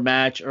moment or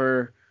match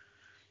or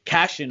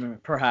cash-in,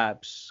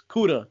 perhaps?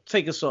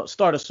 KUTA,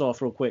 start us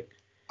off real quick.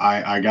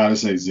 I gotta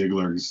say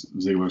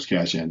Ziggler's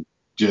cash in.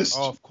 Just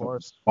of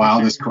course.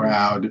 wildest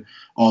crowd.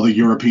 All the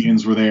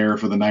Europeans were there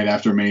for the night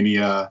after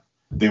Mania.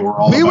 They were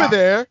all. We were about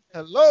there.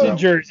 Hello. In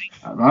Jersey.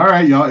 All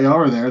right, y'all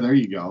were there. There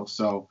you go.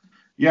 So,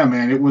 yeah,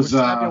 man, it was.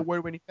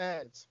 Award-winning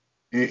fans.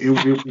 It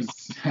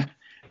was.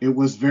 It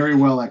was very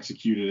well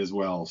executed as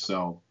well.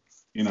 So,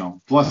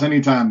 Plus,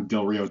 anytime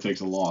Del Rio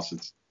takes a loss,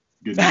 it's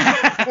good news.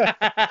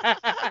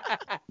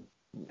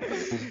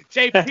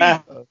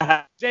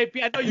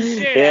 JP, I know you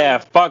share Yeah,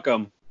 that. fuck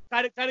him.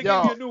 Try to give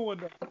Yo. you a new one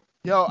though.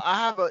 Yo, I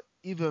have an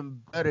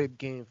even better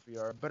game for you,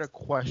 or a better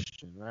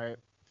question, right?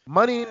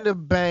 Money in the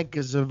Bank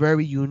is a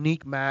very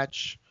unique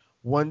match,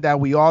 one that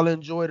we all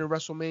enjoyed in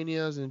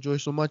WrestleManias, enjoy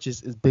so much,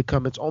 it's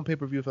become its own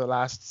pay-per-view for the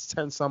last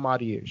 10 some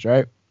odd years,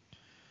 right?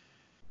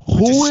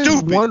 Who is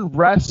stupid. one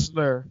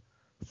wrestler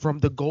from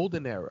the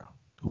Golden Era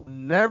who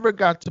never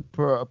got to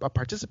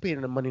participate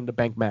in a Money in the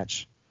Bank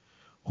match?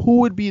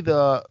 Who would be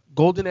the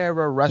Golden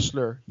Era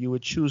wrestler you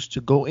would choose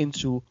to go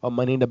into a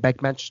Money in the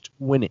Bank match to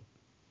win it?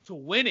 To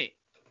win it.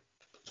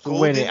 To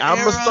win it. I'm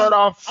going to start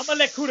off I'm gonna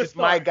let Kuta with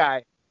start. my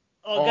guy.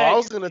 Okay. I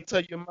was going to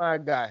tell you my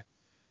guy.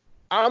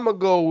 I'm going to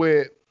go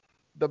with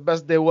the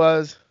best there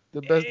was,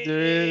 the best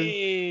there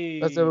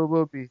is, best there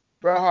will be.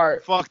 Bret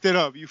Hart. Fucked it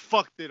up. You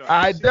fucked it up.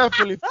 I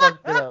definitely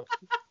fucked it up.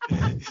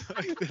 You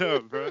fucked it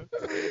up, bro.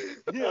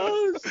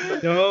 Oh,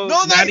 shit. No, No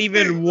not nice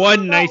even things.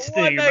 one Not nice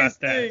one thing nice about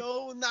that. thing.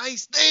 No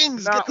nice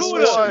things. Not Get the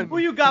one. switch. Who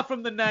you got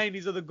from the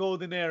 90s or the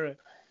Golden Era?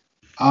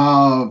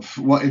 Well,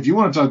 if you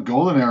want to talk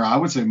Golden Era, I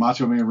would say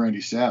Macho Man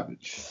Randy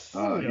Savage. He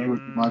was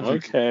my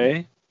pick.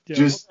 Okay.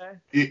 Just Okay.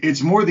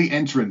 it's more the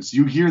entrance.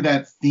 You hear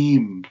that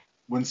theme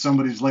when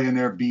somebody's laying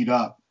there beat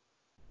up.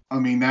 I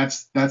mean,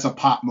 that's a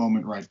pop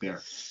moment right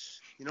there.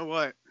 You know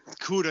what?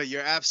 Kuta,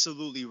 you're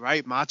absolutely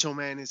right. Macho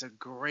Man is a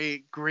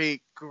great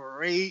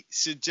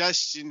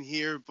suggestion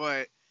here,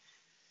 but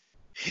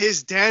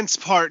his dance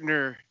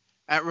partner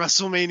at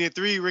WrestleMania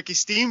 3, Ricky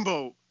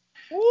Steamboat,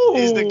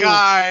 is the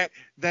guy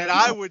that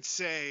I would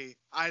say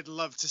I'd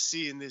love to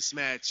see in this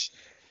match.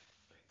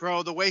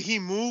 Bro, the way he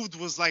moved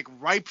was like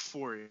ripe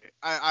for it.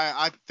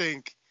 I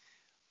think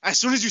as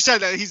soon as you said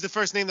that he's the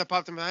first name that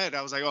popped in my head,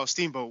 I was like, oh,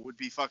 Steamboat would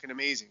be fucking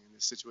amazing in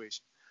this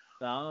situation.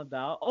 Down.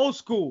 Old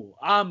school.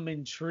 I'm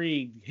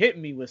intrigued. Hit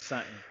me with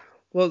something.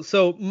 Well,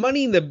 so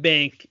Money in the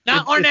Bank.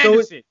 Not Arn it's always-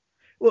 Anderson.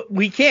 Well,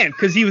 we can't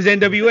because he was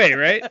NWA,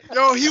 right?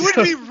 Yo, he would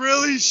be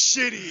really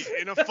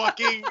shitty in a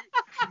fucking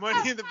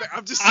Money in the Bank.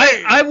 I'm just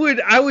saying. I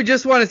would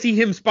just want to see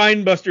him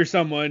spine buster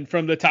someone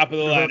from the top of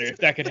the ladder if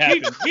that could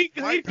happen. He'd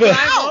But climb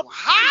how? up.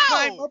 How?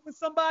 He'd climb up with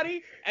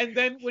somebody, and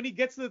then when he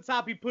gets to the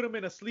top, he put him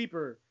in a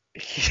sleeper.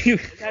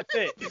 That's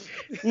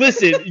it.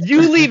 Listen,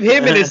 you leave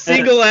him in a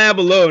single ab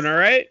alone, all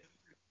right?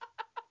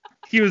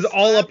 He was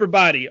all upper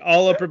body.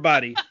 All upper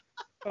body.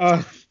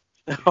 Wow.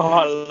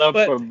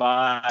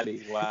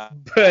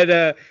 But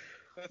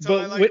That's how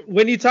I like him.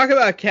 when you talk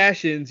about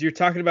cash-ins, you're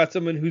talking about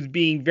someone who's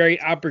being very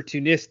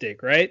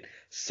opportunistic, right?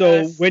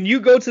 So Yes. when you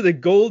go to the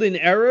Golden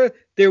Era,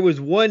 there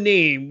was one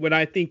name when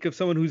I think of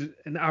someone who's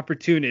an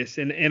opportunist,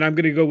 and I'm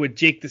going to go with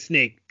Jake the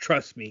Snake.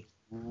 Trust me.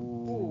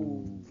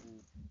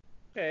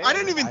 Okay. I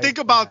didn't even think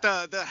about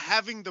the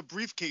having the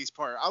briefcase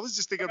part. I was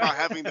just thinking about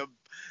having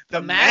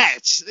the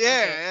match.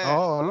 Yeah.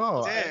 Oh,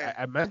 no. Yeah.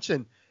 I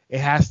mentioned it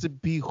has to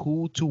be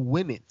who to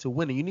win it. To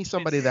win it, you need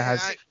somebody that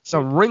has Yeah,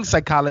 some ring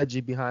psychology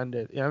behind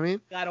it. You know what I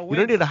mean? Gotta You win.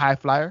 don't need a high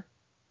flyer.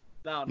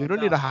 No, You don't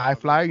need a high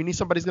flyer. You need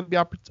somebody who's going to be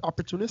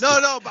opportunistic.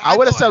 No, but I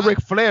would have thought said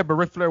Ric Flair, but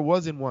Ric Flair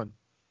wasn't one.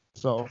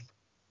 So.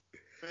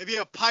 maybe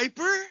a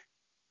Piper.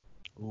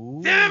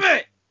 Ooh. Damn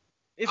it!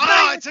 It's Oh,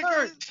 my it's a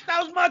turn. good-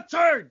 That was my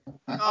turn.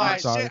 Oh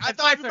sorry. shit! I It's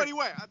thought my everybody turn.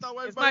 went. I thought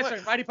It's everybody my went.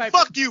 turn. Roddy Piper.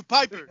 Fuck you,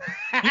 Piper.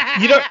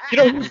 You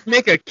don't just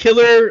make a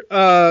killer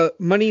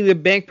Money in the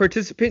Bank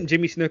participant,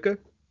 Jimmy Snuka?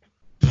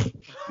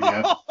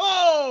 Yeah.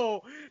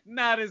 Oh,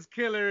 not as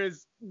killer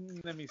as.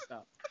 Let me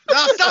stop.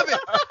 No, stop it.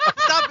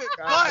 Stop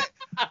it.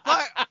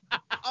 But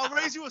I'll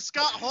raise you a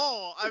Scott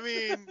Hall. I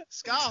mean,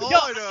 Scott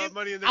Hall at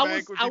Money in the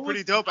Bank would be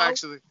pretty dope,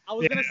 actually. I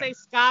was gonna say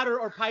Scott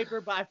or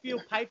Piper, but I feel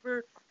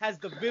Piper has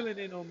the villain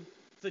in him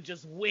to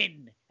just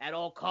win at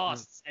all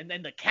costs, and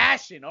then the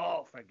cash-in.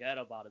 Oh, forget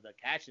about it. The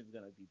cash-in's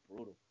gonna be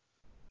brutal.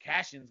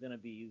 Cash-in's gonna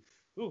be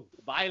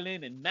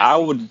violent and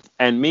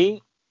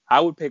messy. I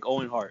would pick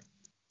Owen Hart.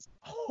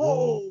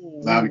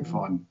 Oh, That'd be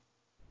fun.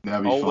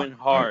 That'd be Owen fun.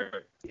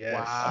 Hart. Yes.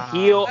 Wow. A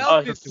heel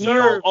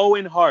Well-deserved.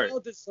 Owen Hart. well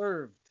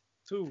deserved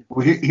too.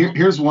 Well,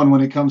 here's one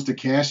when it comes to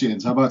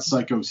cash-ins. How about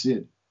Psycho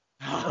Sid?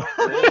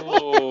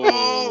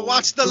 Oh,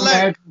 watch the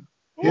leg.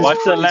 Watch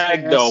the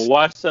leg though.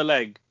 Watch the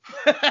leg.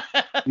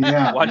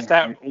 Yeah. Watch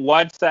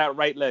that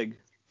right leg.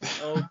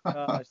 Oh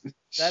gosh,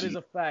 that is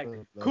a fact.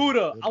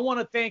 Kuta, I want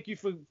to thank you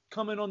for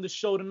coming on the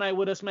show tonight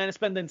with us, man, and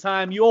spending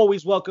time. You're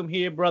always welcome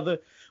here, brother.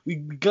 We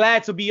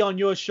glad to be on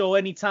your show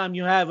anytime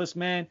you have us,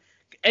 man.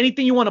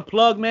 Anything you want to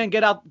plug, man,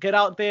 get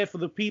out there for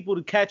the people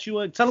to catch you.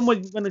 And tell them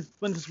when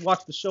to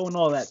watch the show and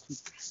all that.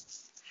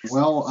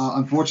 Well,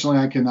 unfortunately,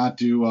 I cannot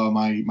do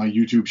my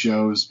YouTube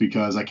shows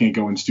because I can't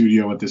go in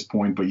studio at this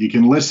point. But you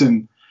can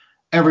listen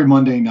every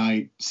Monday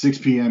night, 6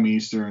 p.m.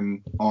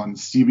 Eastern on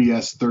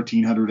CBS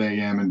 1300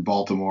 AM in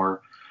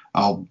Baltimore.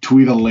 I'll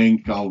tweet a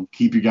link. I'll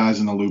keep you guys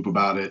in the loop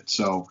about it.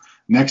 So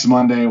next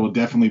Monday will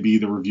definitely be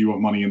the review of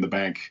Money in the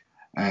Bank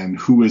and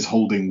who is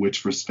holding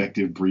which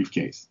respective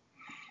briefcase.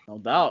 No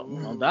doubt,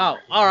 no doubt.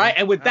 All right,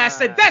 and with that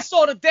said, that's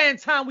all the damn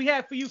time we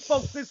have for you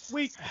folks this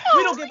week.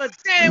 We don't give a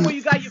damn where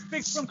you got your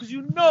fix from, because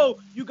you know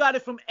you got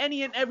it from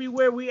any and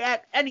everywhere we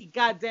at, any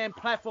goddamn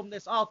platform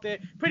that's out there.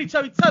 Pretty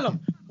Chubby, tell them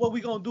what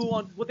they gonna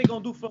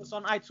do for us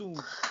on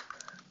iTunes.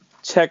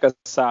 Check us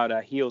out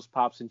at Heels,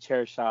 Pops, and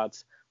Chair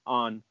Shots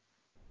on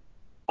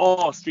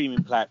all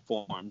streaming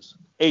platforms.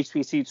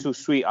 HPC2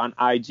 Street on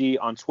IG,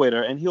 on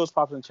Twitter, and Heels,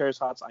 Pops, and Chair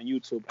Shots on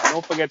YouTube. And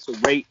don't forget to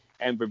rate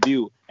and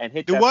review and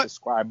hit that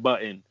subscribe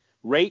button.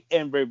 Rate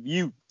and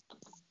review.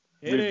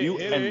 Review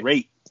and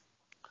rate.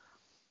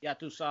 Ya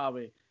tu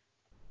sabe.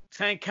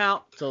 10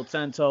 count till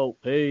 10 toe.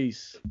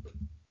 Peace.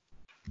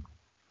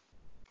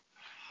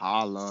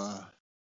 Holla.